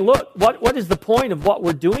understand, look, what is the point of what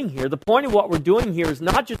we're doing here? The point of what we're doing here is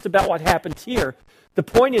not just about what happens here. The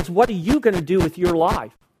point is, what are you going to do with your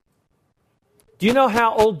life? Do you know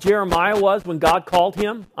how old Jeremiah was when God called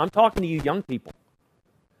him? I'm talking to you young people.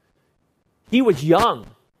 He was young.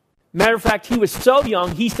 Matter of fact, he was so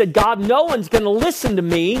young, he said, God, no one's going to listen to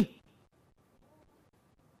me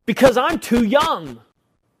because I'm too young.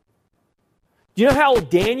 Do you know how old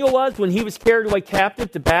Daniel was when he was carried away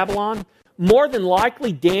captive to Babylon? More than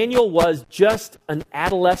likely, Daniel was just an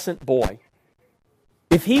adolescent boy.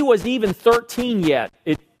 If he was even 13 yet,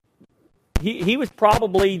 he was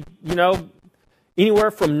probably,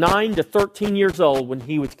 anywhere from 9 to 13 years old when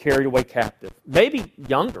he was carried away captive. Maybe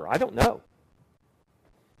younger, I don't know.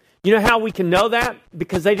 You know how we can know that?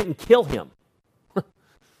 Because they didn't kill him.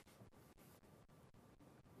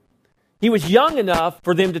 He was young enough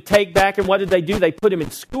for them to take back, and what did they do? They put him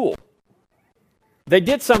in school. They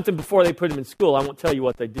did something before they put him in school. I won't tell you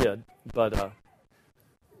what they did, but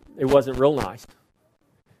it wasn't real nice.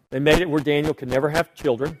 They made it where Daniel could never have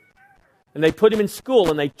children. And they put him in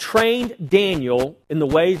school, and they trained Daniel in the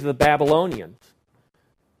ways of the Babylonians.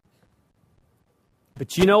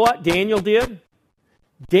 But you know what Daniel did?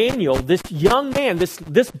 Daniel, this young man,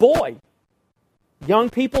 this boy,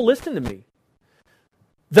 young people, listen to me.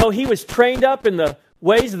 Though he was trained up in the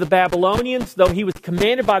ways of the Babylonians, though he was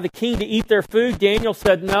commanded by the king to eat their food, Daniel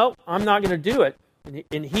said, no, I'm not going to do it.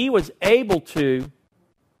 And he was able to,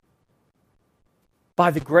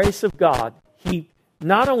 by the grace of God, he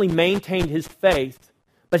not only maintained his faith,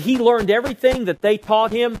 but he learned everything that they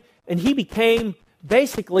taught him, and he became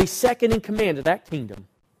basically second in command of that kingdom.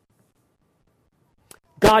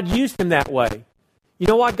 God used him that way. You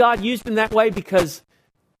know why God used him that way? Because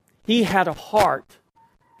he had a heart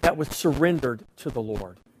that was surrendered to the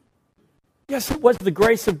Lord. Yes, it was the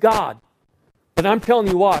grace of God. But I'm telling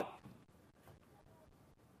you what,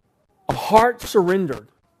 a heart surrendered.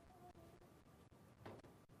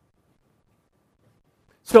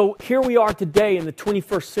 So here we are today in the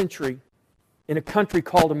 21st century in a country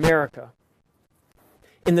called America.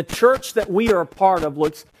 And the church that we are a part of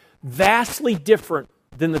looks vastly different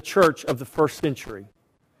than the church of the first century.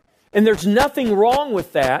 And there's nothing wrong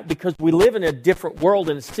with that because we live in a different world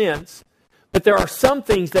in a sense, but there are some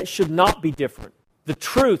things that should not be different. The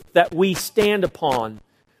truth that we stand upon,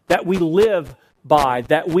 that we live by,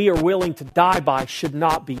 that we are willing to die by should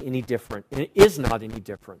not be any different, and it is not any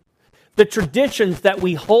different. The traditions that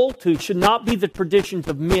we hold to should not be the traditions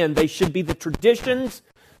of men. They should be the traditions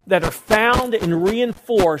that are found and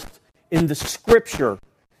reinforced in the Scripture.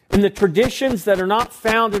 And the traditions that are not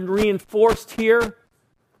found and reinforced here,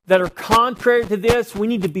 that are contrary to this, we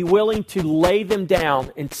need to be willing to lay them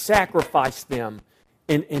down and sacrifice them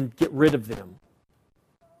and get rid of them.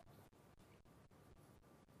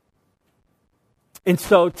 And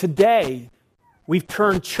so today, we've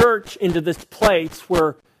turned church into this place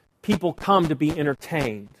where people come to be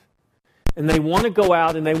entertained. And they want to go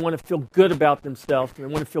out and they want to feel good about themselves. And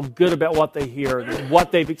they want to feel good about what they hear and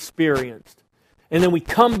what they've experienced. And then we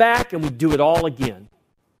come back and we do it all again.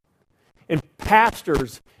 And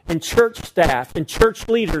pastors and church staff and church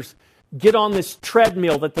leaders get on this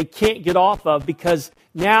treadmill that they can't get off of because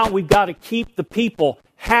now we've got to keep the people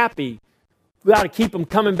happy. We've got to keep them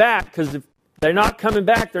coming back because if they're not coming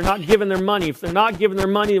back, they're not giving their money. If they're not giving their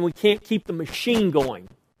money, then we can't keep the machine going.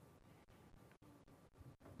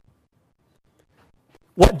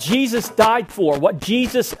 What Jesus died for, what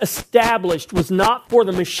Jesus established was not for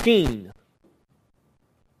the machine.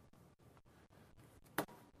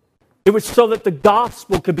 It was so that the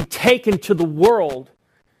gospel could be taken to the world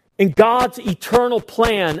and God's eternal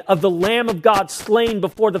plan of the Lamb of God slain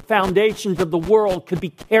before the foundations of the world could be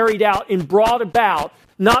carried out and brought about,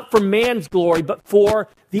 not for man's glory, but for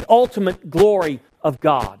the ultimate glory of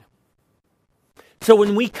God. So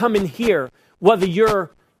when we come in here, whether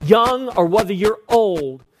you're young or whether you're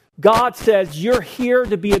old, God says you're here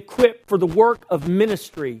to be equipped for the work of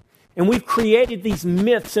ministry. And we've created these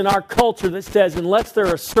myths in our culture that says unless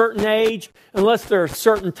they're a certain age, unless they're a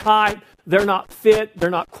certain type, they're not fit, they're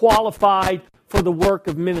not qualified for the work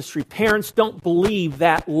of ministry. Parents, don't believe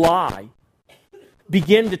that lie.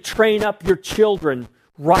 Begin to train up your children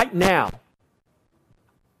right now.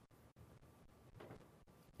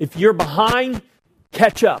 If you're behind,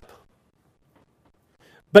 catch up.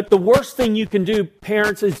 But the worst thing you can do,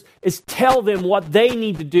 parents, is tell them what they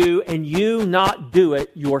need to do and you not do it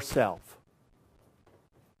yourself.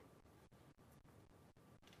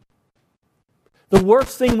 The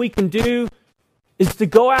worst thing we can do is to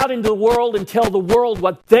go out into the world and tell the world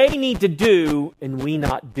what they need to do and we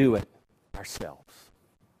not do it ourselves.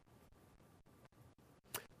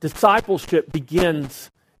 Discipleship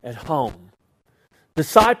begins at home.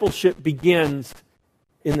 Discipleship begins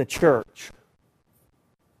in the church.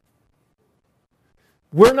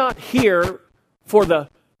 We're not here for the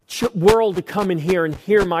world to come in here and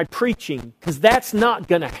hear my preaching, because that's not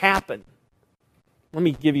going to happen. Let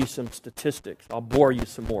me give you some statistics. I'll bore you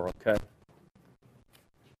some more, okay?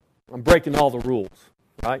 I'm breaking all the rules,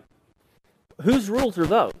 right? Whose rules are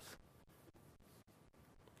those?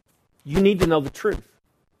 You need to know the truth.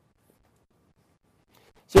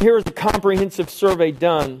 So here is a comprehensive survey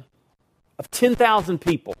done of 10,000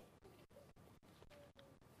 people.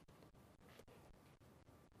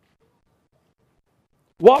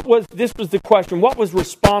 This was the question, what was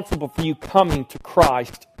responsible for you coming to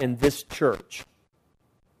Christ in this church?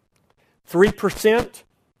 3%,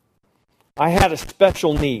 I had a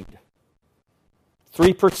special need.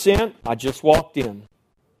 3%, I just walked in.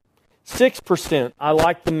 6%, I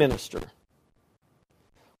liked the minister.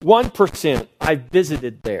 1%, I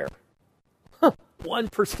visited there.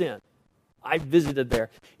 1%, I visited there.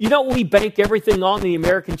 You know what we bank everything on in the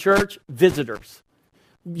American church? Visitors.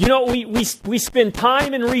 You know, we spend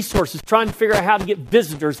time and resources trying to figure out how to get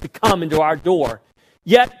visitors to come into our door.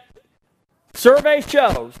 Yet, survey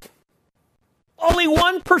shows only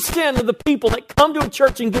 1% of the people that come to a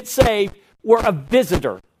church and get saved were a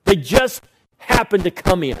visitor. They just happened to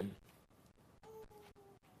come in.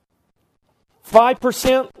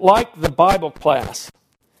 5% liked the Bible class.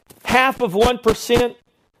 Half of 1%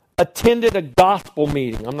 attended a gospel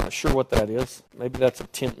meeting. I'm not sure what that is. Maybe that's a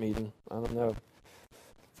tent meeting. I don't know.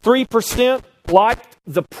 3% liked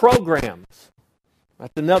the programs.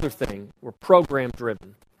 That's another thing. We're program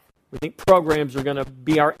driven. We think programs are going to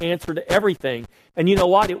be our answer to everything. And you know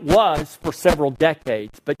what? It was for several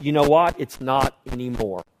decades. But you know what? It's not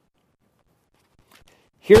anymore.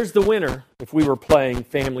 Here's the winner if we were playing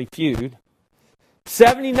Family Feud.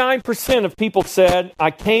 79% of people said, I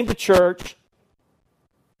came to church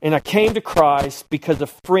and I came to Christ because a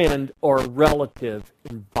friend or a relative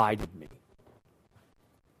invited me.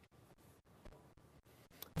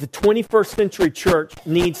 The 21st century church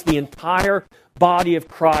needs the entire body of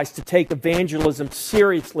Christ to take evangelism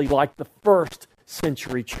seriously like the first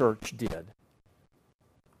century church did.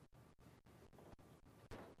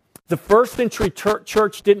 The first century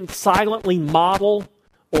church didn't silently model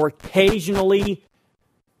or occasionally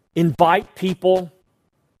invite people.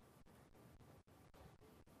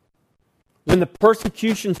 When the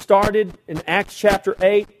persecution started in Acts chapter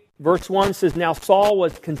 8, verse 1 says, Now Saul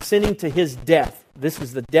was consenting to his death. This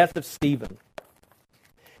is the death of Stephen.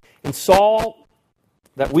 And Saul,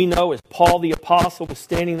 that we know as Paul the Apostle, was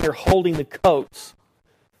standing there holding the coats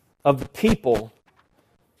of the people,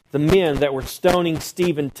 the men that were stoning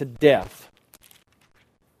Stephen to death.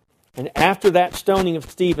 And after that stoning of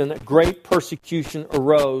Stephen, a great persecution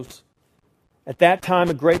arose. At that time,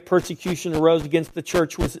 a great persecution arose against the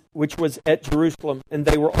church which was at Jerusalem, and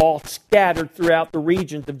they were all scattered throughout the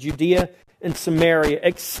regions of Judea and Samaria,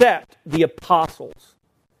 except the apostles.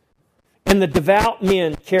 And the devout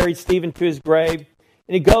men carried Stephen to his grave.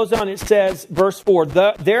 And it goes on, it says, verse 4,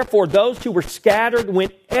 Therefore those who were scattered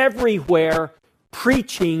went everywhere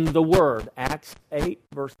preaching the word. Acts 8,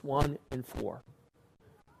 verse 1 and 4.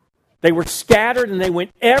 They were scattered and they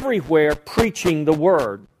went everywhere preaching the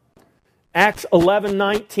word. Acts 11,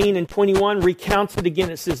 19 and 21 recounts it again.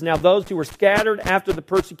 It says, Now those who were scattered after the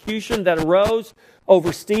persecution that arose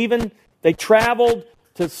over Stephen, they traveled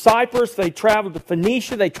to Cyprus, they traveled to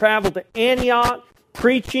Phoenicia, they traveled to Antioch,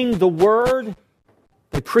 preaching the word.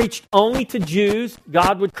 They preached only to Jews.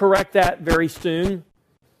 God would correct that very soon.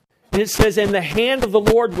 And it says, And the hand of the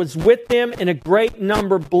Lord was with them, and a great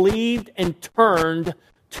number believed and turned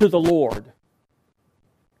to the Lord.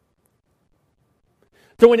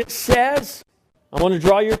 So when it says, I want to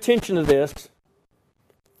draw your attention to this,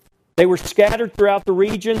 they were scattered throughout the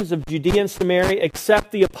regions of Judea and Samaria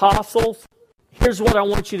except the apostles. Here's what I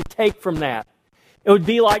want you to take from that. It would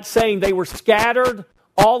be like saying they were scattered,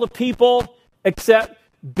 all the people except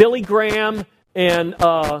Billy Graham and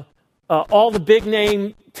all the big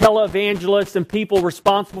name televangelists and people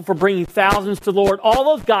responsible for bringing thousands to the Lord.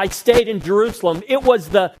 All those guys stayed in Jerusalem. It was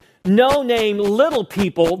the no-name little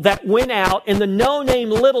people that went out, and the no-name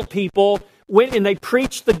little people went and they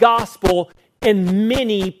preached the gospel, and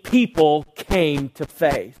many people came to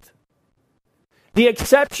faith. The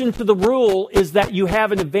exception to the rule is that you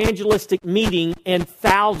have an evangelistic meeting and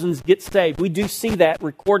thousands get saved. We do see that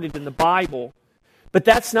recorded in the Bible. But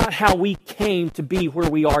that's not how we came to be where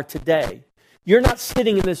we are today. You're not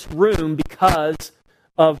sitting in this room because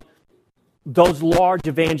of those large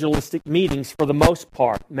evangelistic meetings for the most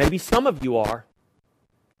part. Maybe some of you are.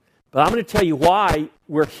 But I'm going to tell you why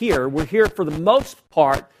we're here. We're here for the most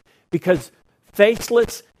part because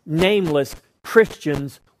faceless, nameless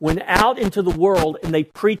Christians went out into the world and they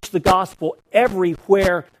preached the gospel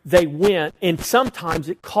everywhere they went, and sometimes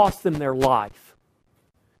it cost them their life.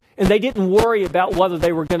 And they didn't worry about whether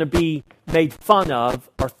they were going to be made fun of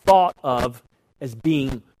or thought of as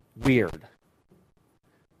being weird.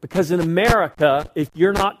 Because in America, if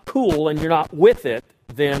you're not cool and you're not with it,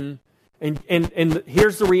 then, and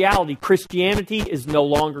here's the reality, Christianity is no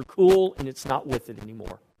longer cool and it's not with it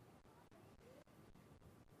anymore.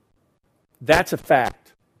 That's a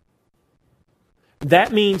fact.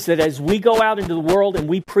 That means that as we go out into the world and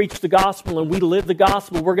we preach the gospel and we live the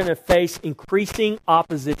gospel, we're going to face increasing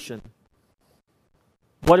opposition.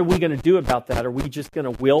 What are we going to do about that? Are we just going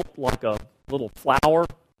to wilt like a little flower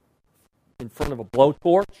in front of a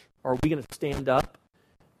blowtorch? Or are we going to stand up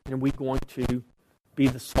and are we going to be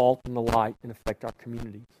the salt and the light and affect our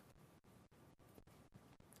communities?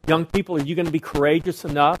 Young people, are you going to be courageous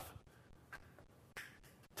enough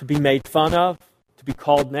to be made fun of, to be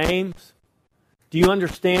called names? Do you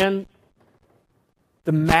understand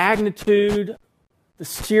the magnitude, the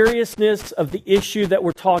seriousness of the issue that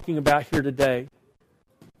we're talking about here today?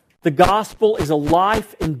 The gospel is a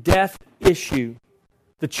life and death issue.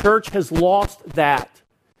 The church has lost that.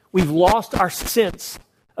 We've lost our sense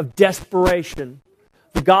of desperation.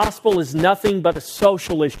 The gospel is nothing but a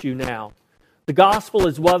social issue now. The gospel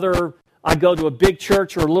is whether I go to a big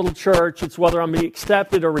church or a little church. It's whether I'm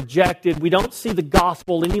accepted or rejected. We don't see the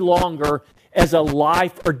gospel any longer as a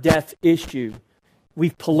life or death issue.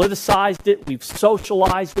 We've politicized it. We've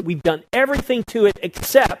socialized it. We've done everything to it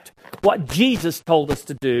except what Jesus told us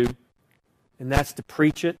to do, and that's to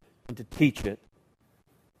preach it and to teach it,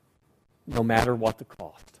 no matter what the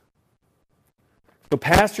cost. So,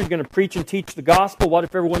 pastor, you're going to preach and teach the gospel. What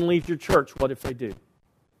if everyone leaves your church? What if they do?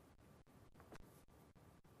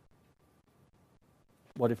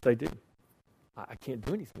 What if they do? I can't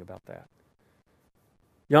do anything about that.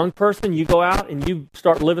 Young person, you go out and you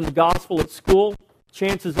start living the gospel at school,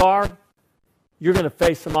 chances are you're going to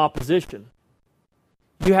face some opposition.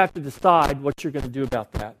 You have to decide what you're going to do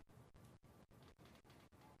about that.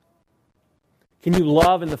 Can you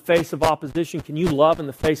love in the face of opposition? Can you love in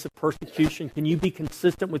the face of persecution? Can you be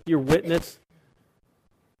consistent with your witness?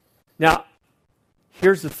 Now,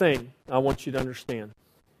 here's the thing I want you to understand.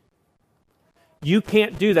 You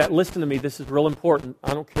can't do that. Listen to me, this is real important.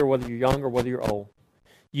 I don't care whether you're young or whether you're old.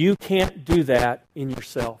 You can't do that in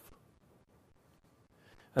yourself.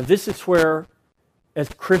 And this is where, as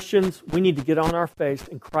Christians, we need to get on our face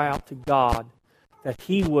and cry out to God that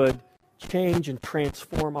He would change and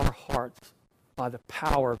transform our hearts by the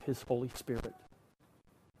power of His Holy Spirit.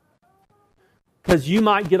 Because you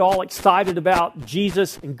might get all excited about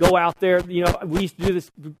Jesus and go out there. You know, we used to do this,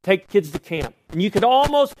 take kids to camp. And you could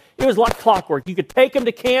almost, it was like clockwork. You could take them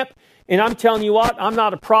to camp, and I'm telling you what, I'm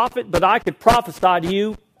not a prophet, but I could prophesy to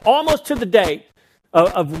you almost to the date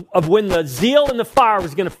of when the zeal and the fire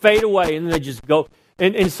was going to fade away, and then they just go.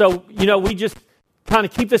 And so, you know, we just kind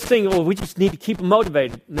of keep this thing, well, we just need to keep them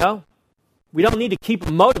motivated. No, we don't need to keep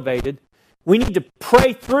them motivated. We need to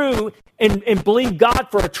pray through and believe God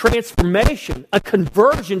for a transformation, a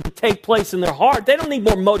conversion to take place in their heart. They don't need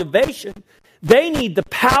more motivation. They need the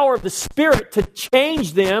power of the Spirit to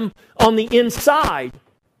change them on the inside.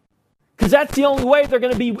 Because that's the only way they're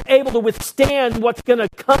going to be able to withstand what's going to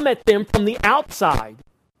come at them from the outside.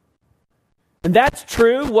 And that's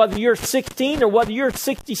true whether you're 16 or whether you're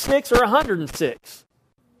 66 or 106.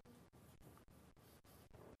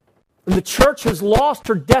 And the church has lost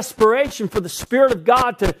her desperation for the Spirit of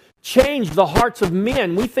God to change the hearts of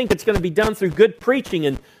men. We think it's going to be done through good preaching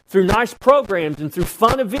and through nice programs and through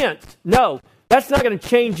fun events. No, that's not going to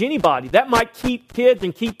change anybody. That might keep kids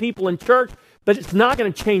and keep people in church, but it's not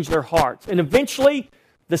going to change their hearts. And eventually,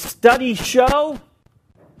 the studies show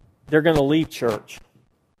they're going to leave church.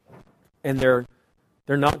 And they're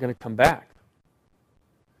not going to come back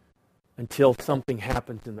until something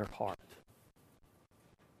happens in their heart.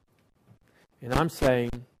 And I'm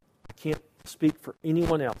saying, I can't speak for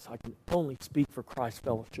anyone else. I can only speak for Christ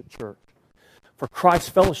Fellowship Church. For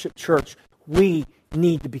Christ Fellowship Church, we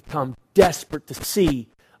need to become desperate to see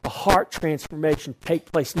a heart transformation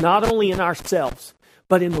take place, not only in ourselves,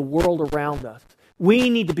 but in the world around us.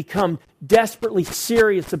 We need to become desperately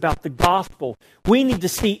serious about the gospel. We need to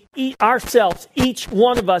see ourselves, each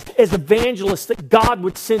one of us, as evangelists that God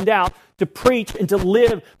would send out to preach and to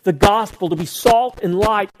live the gospel, to be salt and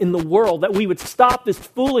light in the world, that we would stop this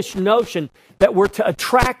foolish notion that we're to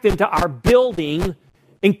attract them to our building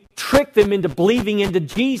and trick them into believing into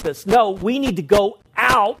Jesus. No, we need to go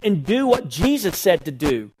out and do what Jesus said to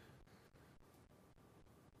do.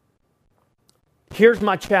 Here's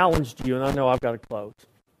my challenge to you, and I know I've got to close.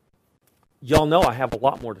 Y'all know I have a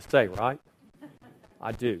lot more to say, right?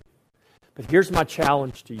 I do. But here's my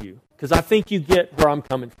challenge to you, because I think you get where I'm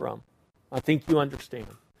coming from. I think you understand.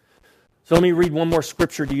 So let me read one more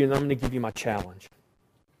scripture to you, and I'm going to give you my challenge.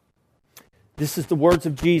 This is the words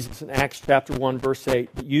of Jesus in Acts chapter 1, verse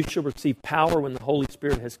 8. That you shall receive power when the Holy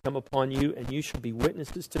Spirit has come upon you, and you shall be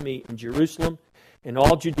witnesses to me in Jerusalem, in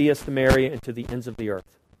all Judea, Samaria, and to the ends of the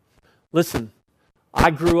earth. Listen, I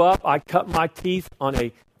grew up, I cut my teeth on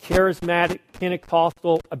a charismatic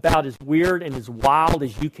Pentecostal, about as weird and as wild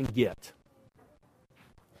as you can get.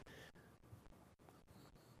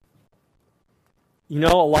 You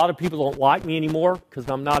know, a lot of people don't like me anymore because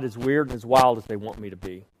I'm not as weird and as wild as they want me to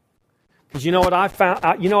be. Because you know what I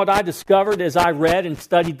found? You know what I discovered as I read and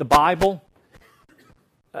studied the Bible?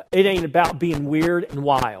 It ain't about being weird and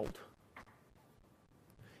wild.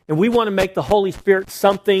 And we want to make the Holy Spirit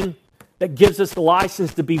something that gives us the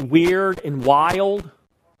license to be weird and wild.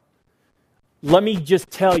 Let me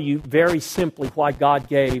just tell you very simply why God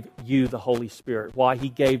gave you the Holy Spirit, why He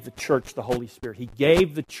gave the church the Holy Spirit. He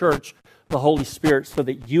gave the church the Holy Spirit so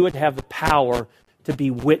that you would have the power to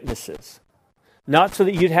be witnesses. Not so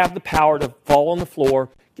that you'd have the power to fall on the floor,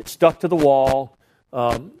 get stuck to the wall,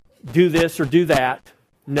 do this or do that.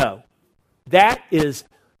 No. That is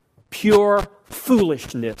pure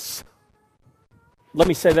foolishness. Let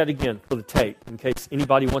me say that again for the tape, in case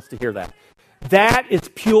anybody wants to hear that. That is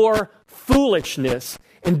pure foolishness,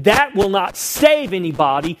 and that will not save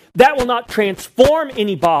anybody. That will not transform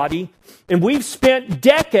anybody. And we've spent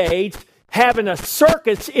decades having a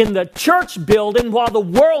circus in the church building while the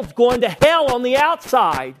world's going to hell on the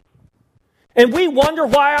outside. And we wonder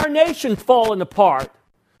why our nation's falling apart.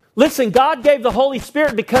 Listen, God gave the Holy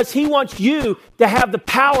Spirit because He wants you to have the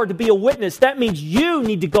power to be a witness. That means you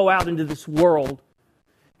need to go out into this world.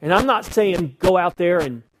 And I'm not saying go out there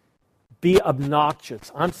and be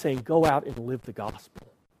obnoxious. I'm saying go out and live the gospel.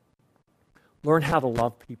 Learn how to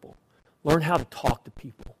love people. Learn how to talk to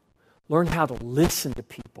people. Learn how to listen to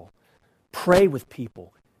people. Pray with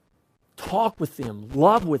people. Talk with them.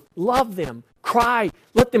 Love them. Cry.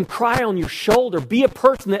 Let them cry on your shoulder. Be a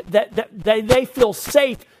person that they feel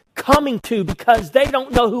safe coming to because they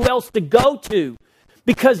don't know who else to go to.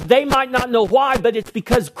 Because they might not know why, but it's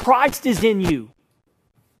because Christ is in you.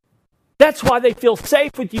 That's why they feel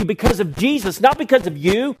safe with you, because of Jesus, not because of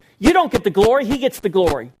you. You don't get the glory. He gets the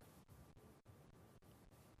glory.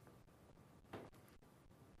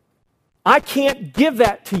 I can't give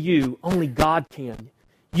that to you. Only God can.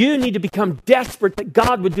 You need to become desperate that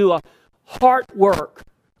God would do a heart work,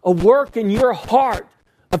 a work in your heart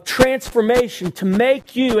of transformation to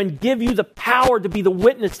make you and give you the power to be the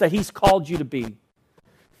witness that He's called you to be.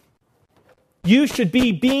 You should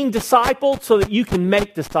be being discipled so that you can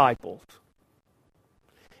make disciples.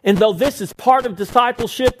 And though this is part of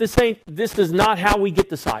discipleship, this is not how we get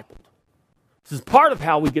discipled. This is part of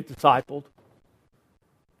how we get discipled.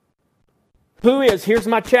 Here's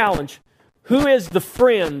my challenge, who is the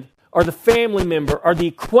friend or the family member or the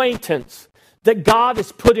acquaintance that God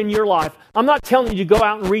has put in your life? I'm not telling you to go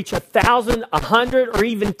out and reach 1,000, 100, or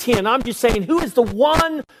even 10. I'm just saying, who is the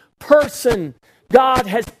one person God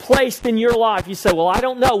has placed in your life? You say, well, I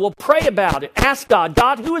don't know. Well, pray about it. Ask God,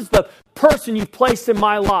 who is the person you've placed in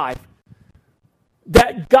my life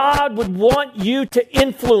that God would want you to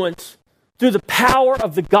influence through the power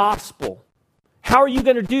of the gospel? How are you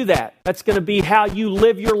going to do that? That's going to be how you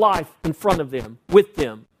live your life in front of them, with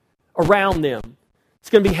them, around them. It's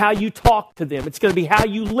going to be how you talk to them. It's going to be how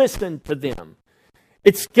you listen to them.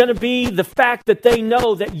 It's going to be the fact that they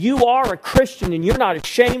know that you are a Christian and you're not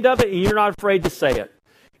ashamed of it and you're not afraid to say it.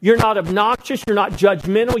 You're not obnoxious. You're not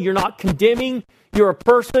judgmental. You're not condemning. You're a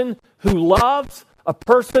person who loves, a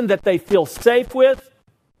person that they feel safe with.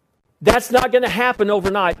 That's not going to happen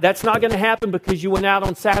overnight. That's not going to happen because you went out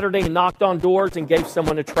on Saturday and knocked on doors and gave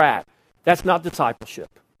someone a tract. That's not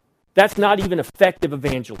discipleship. That's not even effective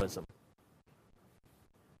evangelism.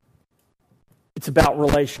 It's about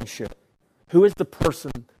relationship. Who is the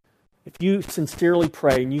person, if you sincerely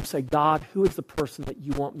pray and you say, God, who is the person that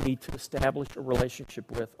you want me to establish a relationship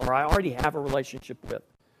with, or I already have a relationship with,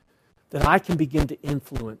 that I can begin to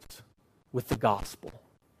influence with the gospel?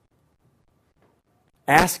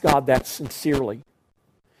 Ask God that sincerely.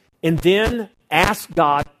 And then ask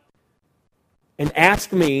God and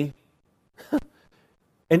ask me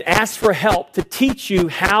and ask for help to teach you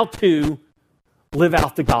how to live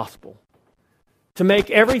out the gospel. To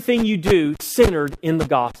make everything you do centered in the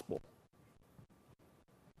gospel.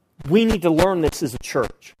 We need to learn this as a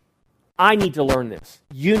church. I need to learn this.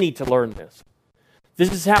 You need to learn this.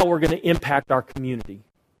 This is how we're going to impact our community.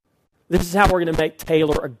 This is how we're going to make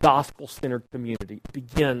Taylor a gospel-centered community. It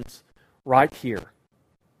begins right here.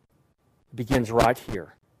 It begins right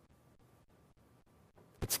here.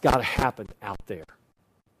 It's got to happen out there.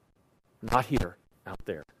 Not here, out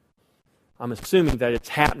there. I'm assuming that it's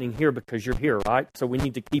happening here because you're here, right? So we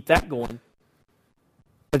need to keep that going.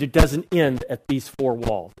 But it doesn't end at these four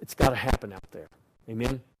walls. It's got to happen out there.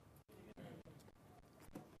 Amen?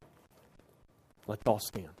 Let's all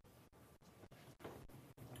stand.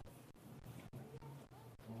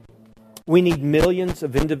 We need millions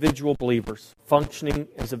of individual believers functioning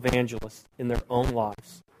as evangelists in their own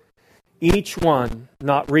lives. Each one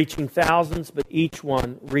not reaching thousands, but each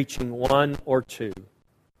one reaching one or two.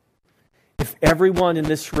 If everyone in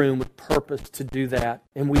this room would purpose to do that,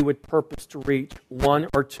 and we would purpose to reach one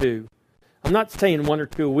or two. I'm not saying one or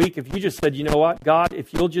two a week. If you just said, you know what, God,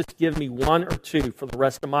 if you'll just give me one or two for the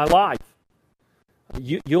rest of my life,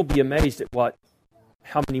 you'll be amazed at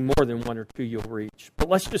how many more than one or two you'll reach. But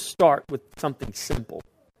let's just start with something simple.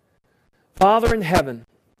 Father in heaven,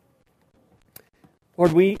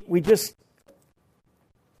 Lord, we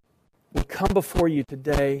come before you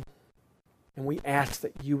today and we ask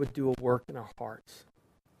that you would do a work in our hearts.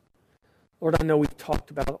 Lord, I know we've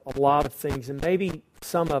talked about a lot of things, and maybe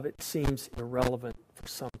some of it seems irrelevant for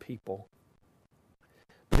some people.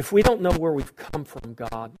 But if we don't know where we've come from,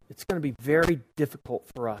 God, it's going to be very difficult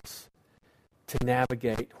for us to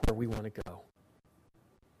navigate where we want to go.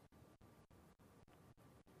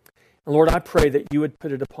 And Lord, I pray that you would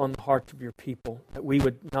put it upon the hearts of your people, that we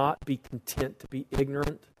would not be content to be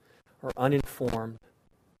ignorant or uninformed.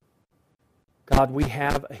 God, we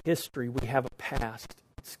have a history, we have a past.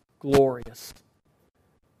 It's glorious.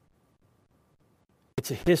 It's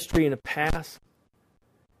a history and a past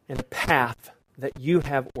and a path that you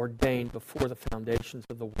have ordained before the foundations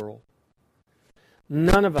of the world.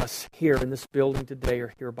 None of us here in this building today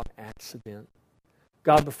are here by accident.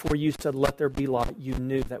 God, before you said, let there be light, you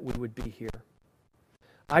knew that we would be here.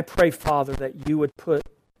 I pray, Father, that you would put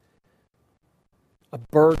a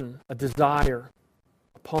burden, a desire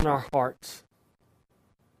upon our hearts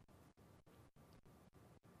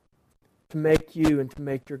to make you and to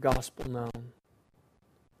make your gospel known.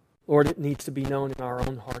 Lord, it needs to be known in our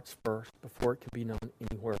own hearts first before it can be known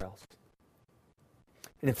anywhere else.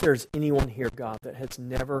 And if there's anyone here, God, that has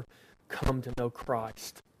never come to know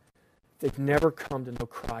Christ, they've never come to know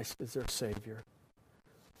Christ as their Savior,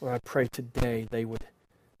 Lord, I pray today they would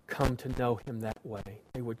come to know him that way.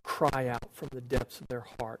 They would cry out from the depths of their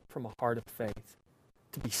heart, from a heart of faith,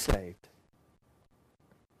 to be saved.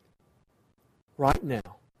 Right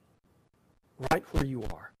now, right where you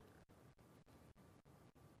are.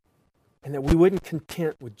 And that we wouldn't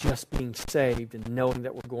content with just being saved and knowing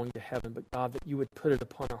that we're going to heaven, but God, that you would put it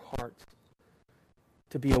upon our hearts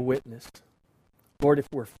to be a witness. Lord, if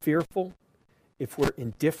we're fearful, if we're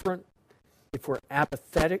indifferent, if we're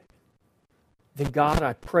apathetic, then God,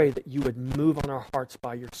 I pray that you would move on our hearts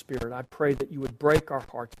by your Spirit. I pray that you would break our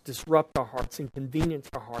hearts, disrupt our hearts, inconvenience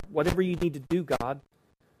our heart. Whatever you need to do, God,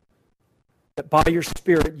 that by your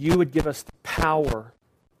Spirit you would give us the power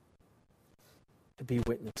to be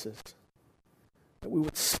witnesses. That we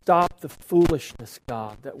would stop the foolishness,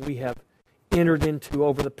 God, that we have entered into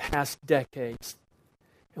over the past decades.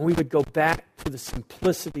 And we would go back to the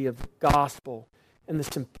simplicity of the gospel and the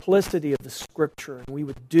simplicity of the Scripture. And we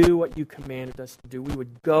would do what you commanded us to do. We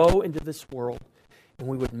would go into this world and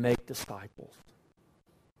we would make disciples.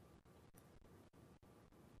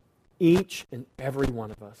 Each and every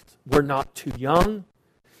one of us. We're not too young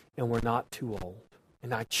and we're not too old.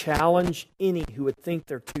 And I challenge any who would think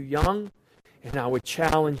they're too young, and I would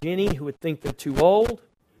challenge any who would think they're too old,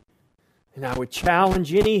 and I would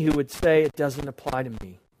challenge any who would say it doesn't apply to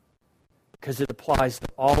me, because it applies to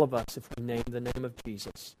all of us if we name the name of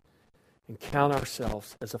Jesus and count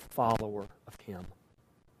ourselves as a follower of him.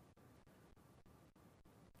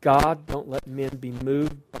 God, don't let men be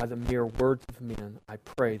moved by the mere words of men. I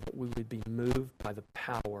pray that we would be moved by the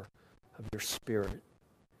power of your Spirit.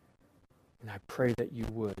 And I pray that you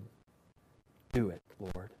would do it,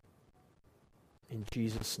 Lord. In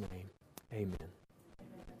Jesus' name, amen.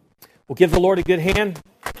 We'll give the Lord a good hand.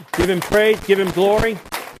 Give him praise. Give him glory.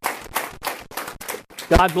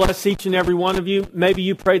 God bless each and every one of you. Maybe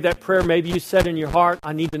you prayed that prayer. Maybe you said in your heart,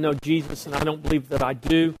 I need to know Jesus, and I don't believe that I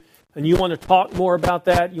do. And you want to talk more about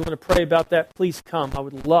that, you want to pray about that, please come. I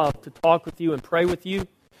would love to talk with you and pray with you.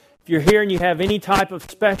 If you're here and you have any type of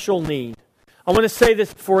special need, I want to say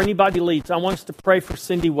this before anybody leaves. I want us to pray for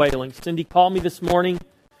Cindy Whaling. Cindy called me this morning,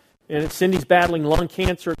 and Cindy's battling lung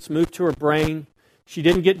cancer. It's moved to her brain. She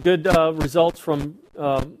didn't get good results from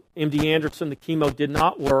MD Anderson. The chemo did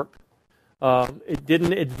not work. It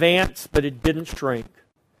didn't advance, but it didn't shrink.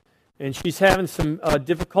 And she's having some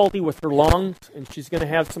difficulty with her lungs, and she's going to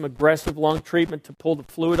have some aggressive lung treatment to pull the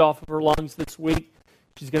fluid off of her lungs this week.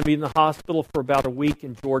 She's going to be in the hospital for about a week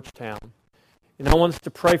in Georgetown. And I want us to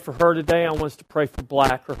pray for her today. I want us to pray for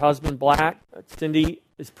Black, her husband Black. Cindy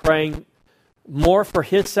is praying more for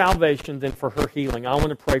his salvation than for her healing. I want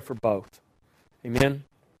to pray for both. Amen?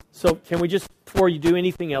 So can we just, before you do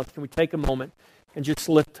anything else, can we take a moment and just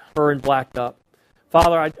lift her and Black up?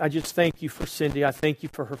 Father, I just thank you for Cindy. I thank you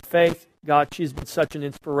for her faith. God, she's been such an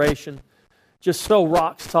inspiration, just so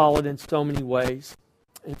rock solid in so many ways.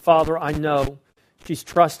 And Father, I know she's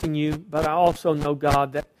trusting you, but I also know,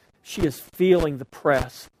 God, that she is feeling the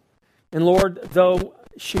press. And Lord, though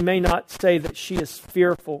she may not say that she is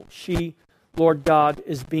fearful, she, Lord God,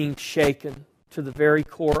 is being shaken to the very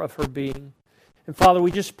core of her being. And Father,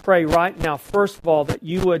 we just pray right now, first of all, that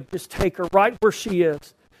you would just take her right where she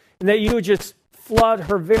is, and that you would just flood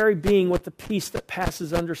her very being with the peace that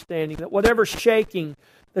passes understanding. That whatever shaking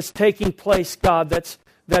that's taking place, God, that's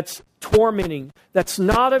tormenting, that's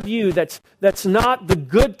not of you, that's not the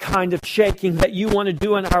good kind of shaking that you want to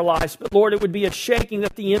do in our lives. But Lord, it would be a shaking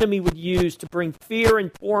that the enemy would use to bring fear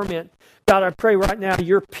and torment. God, I pray right now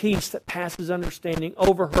your peace that passes understanding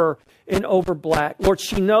over her and over Black. Lord,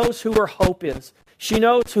 she knows who her hope is. She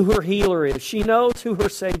knows who her healer is. She knows who her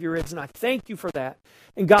Savior is. And I thank you for that.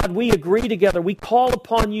 And God, we agree together. We call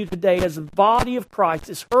upon you today as the body of Christ,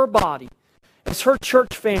 as her body, as her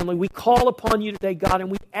church family. We call upon you today, God,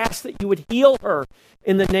 and we ask that you would heal her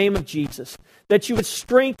in the name of Jesus. That you would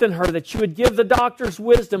strengthen her, that you would give the doctors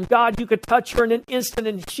wisdom. God, you could touch her in an instant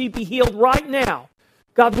and she'd be healed right now.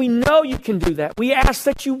 God, we know you can do that. We ask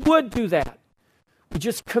that you would do that. We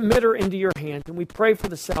just commit her into your hands, and we pray for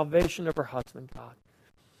the salvation of her husband, God.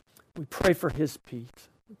 We pray for his peace.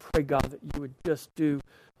 We pray, God, that you would just do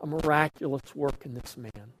a miraculous work in this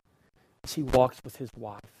man as he walks with his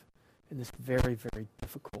wife in this very, very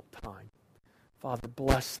difficult time. Father,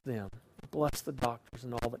 bless them. Bless the doctors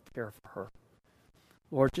and all that care for her.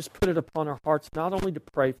 Lord, just put it upon our hearts not only to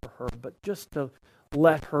pray for her, but just to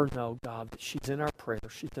let her know, God, that she's in our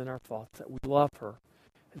prayers, she's in our thoughts, that we love her,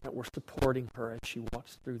 and that we're supporting her as she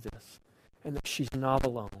walks through this, and that she's not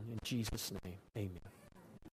alone. In Jesus' name, amen.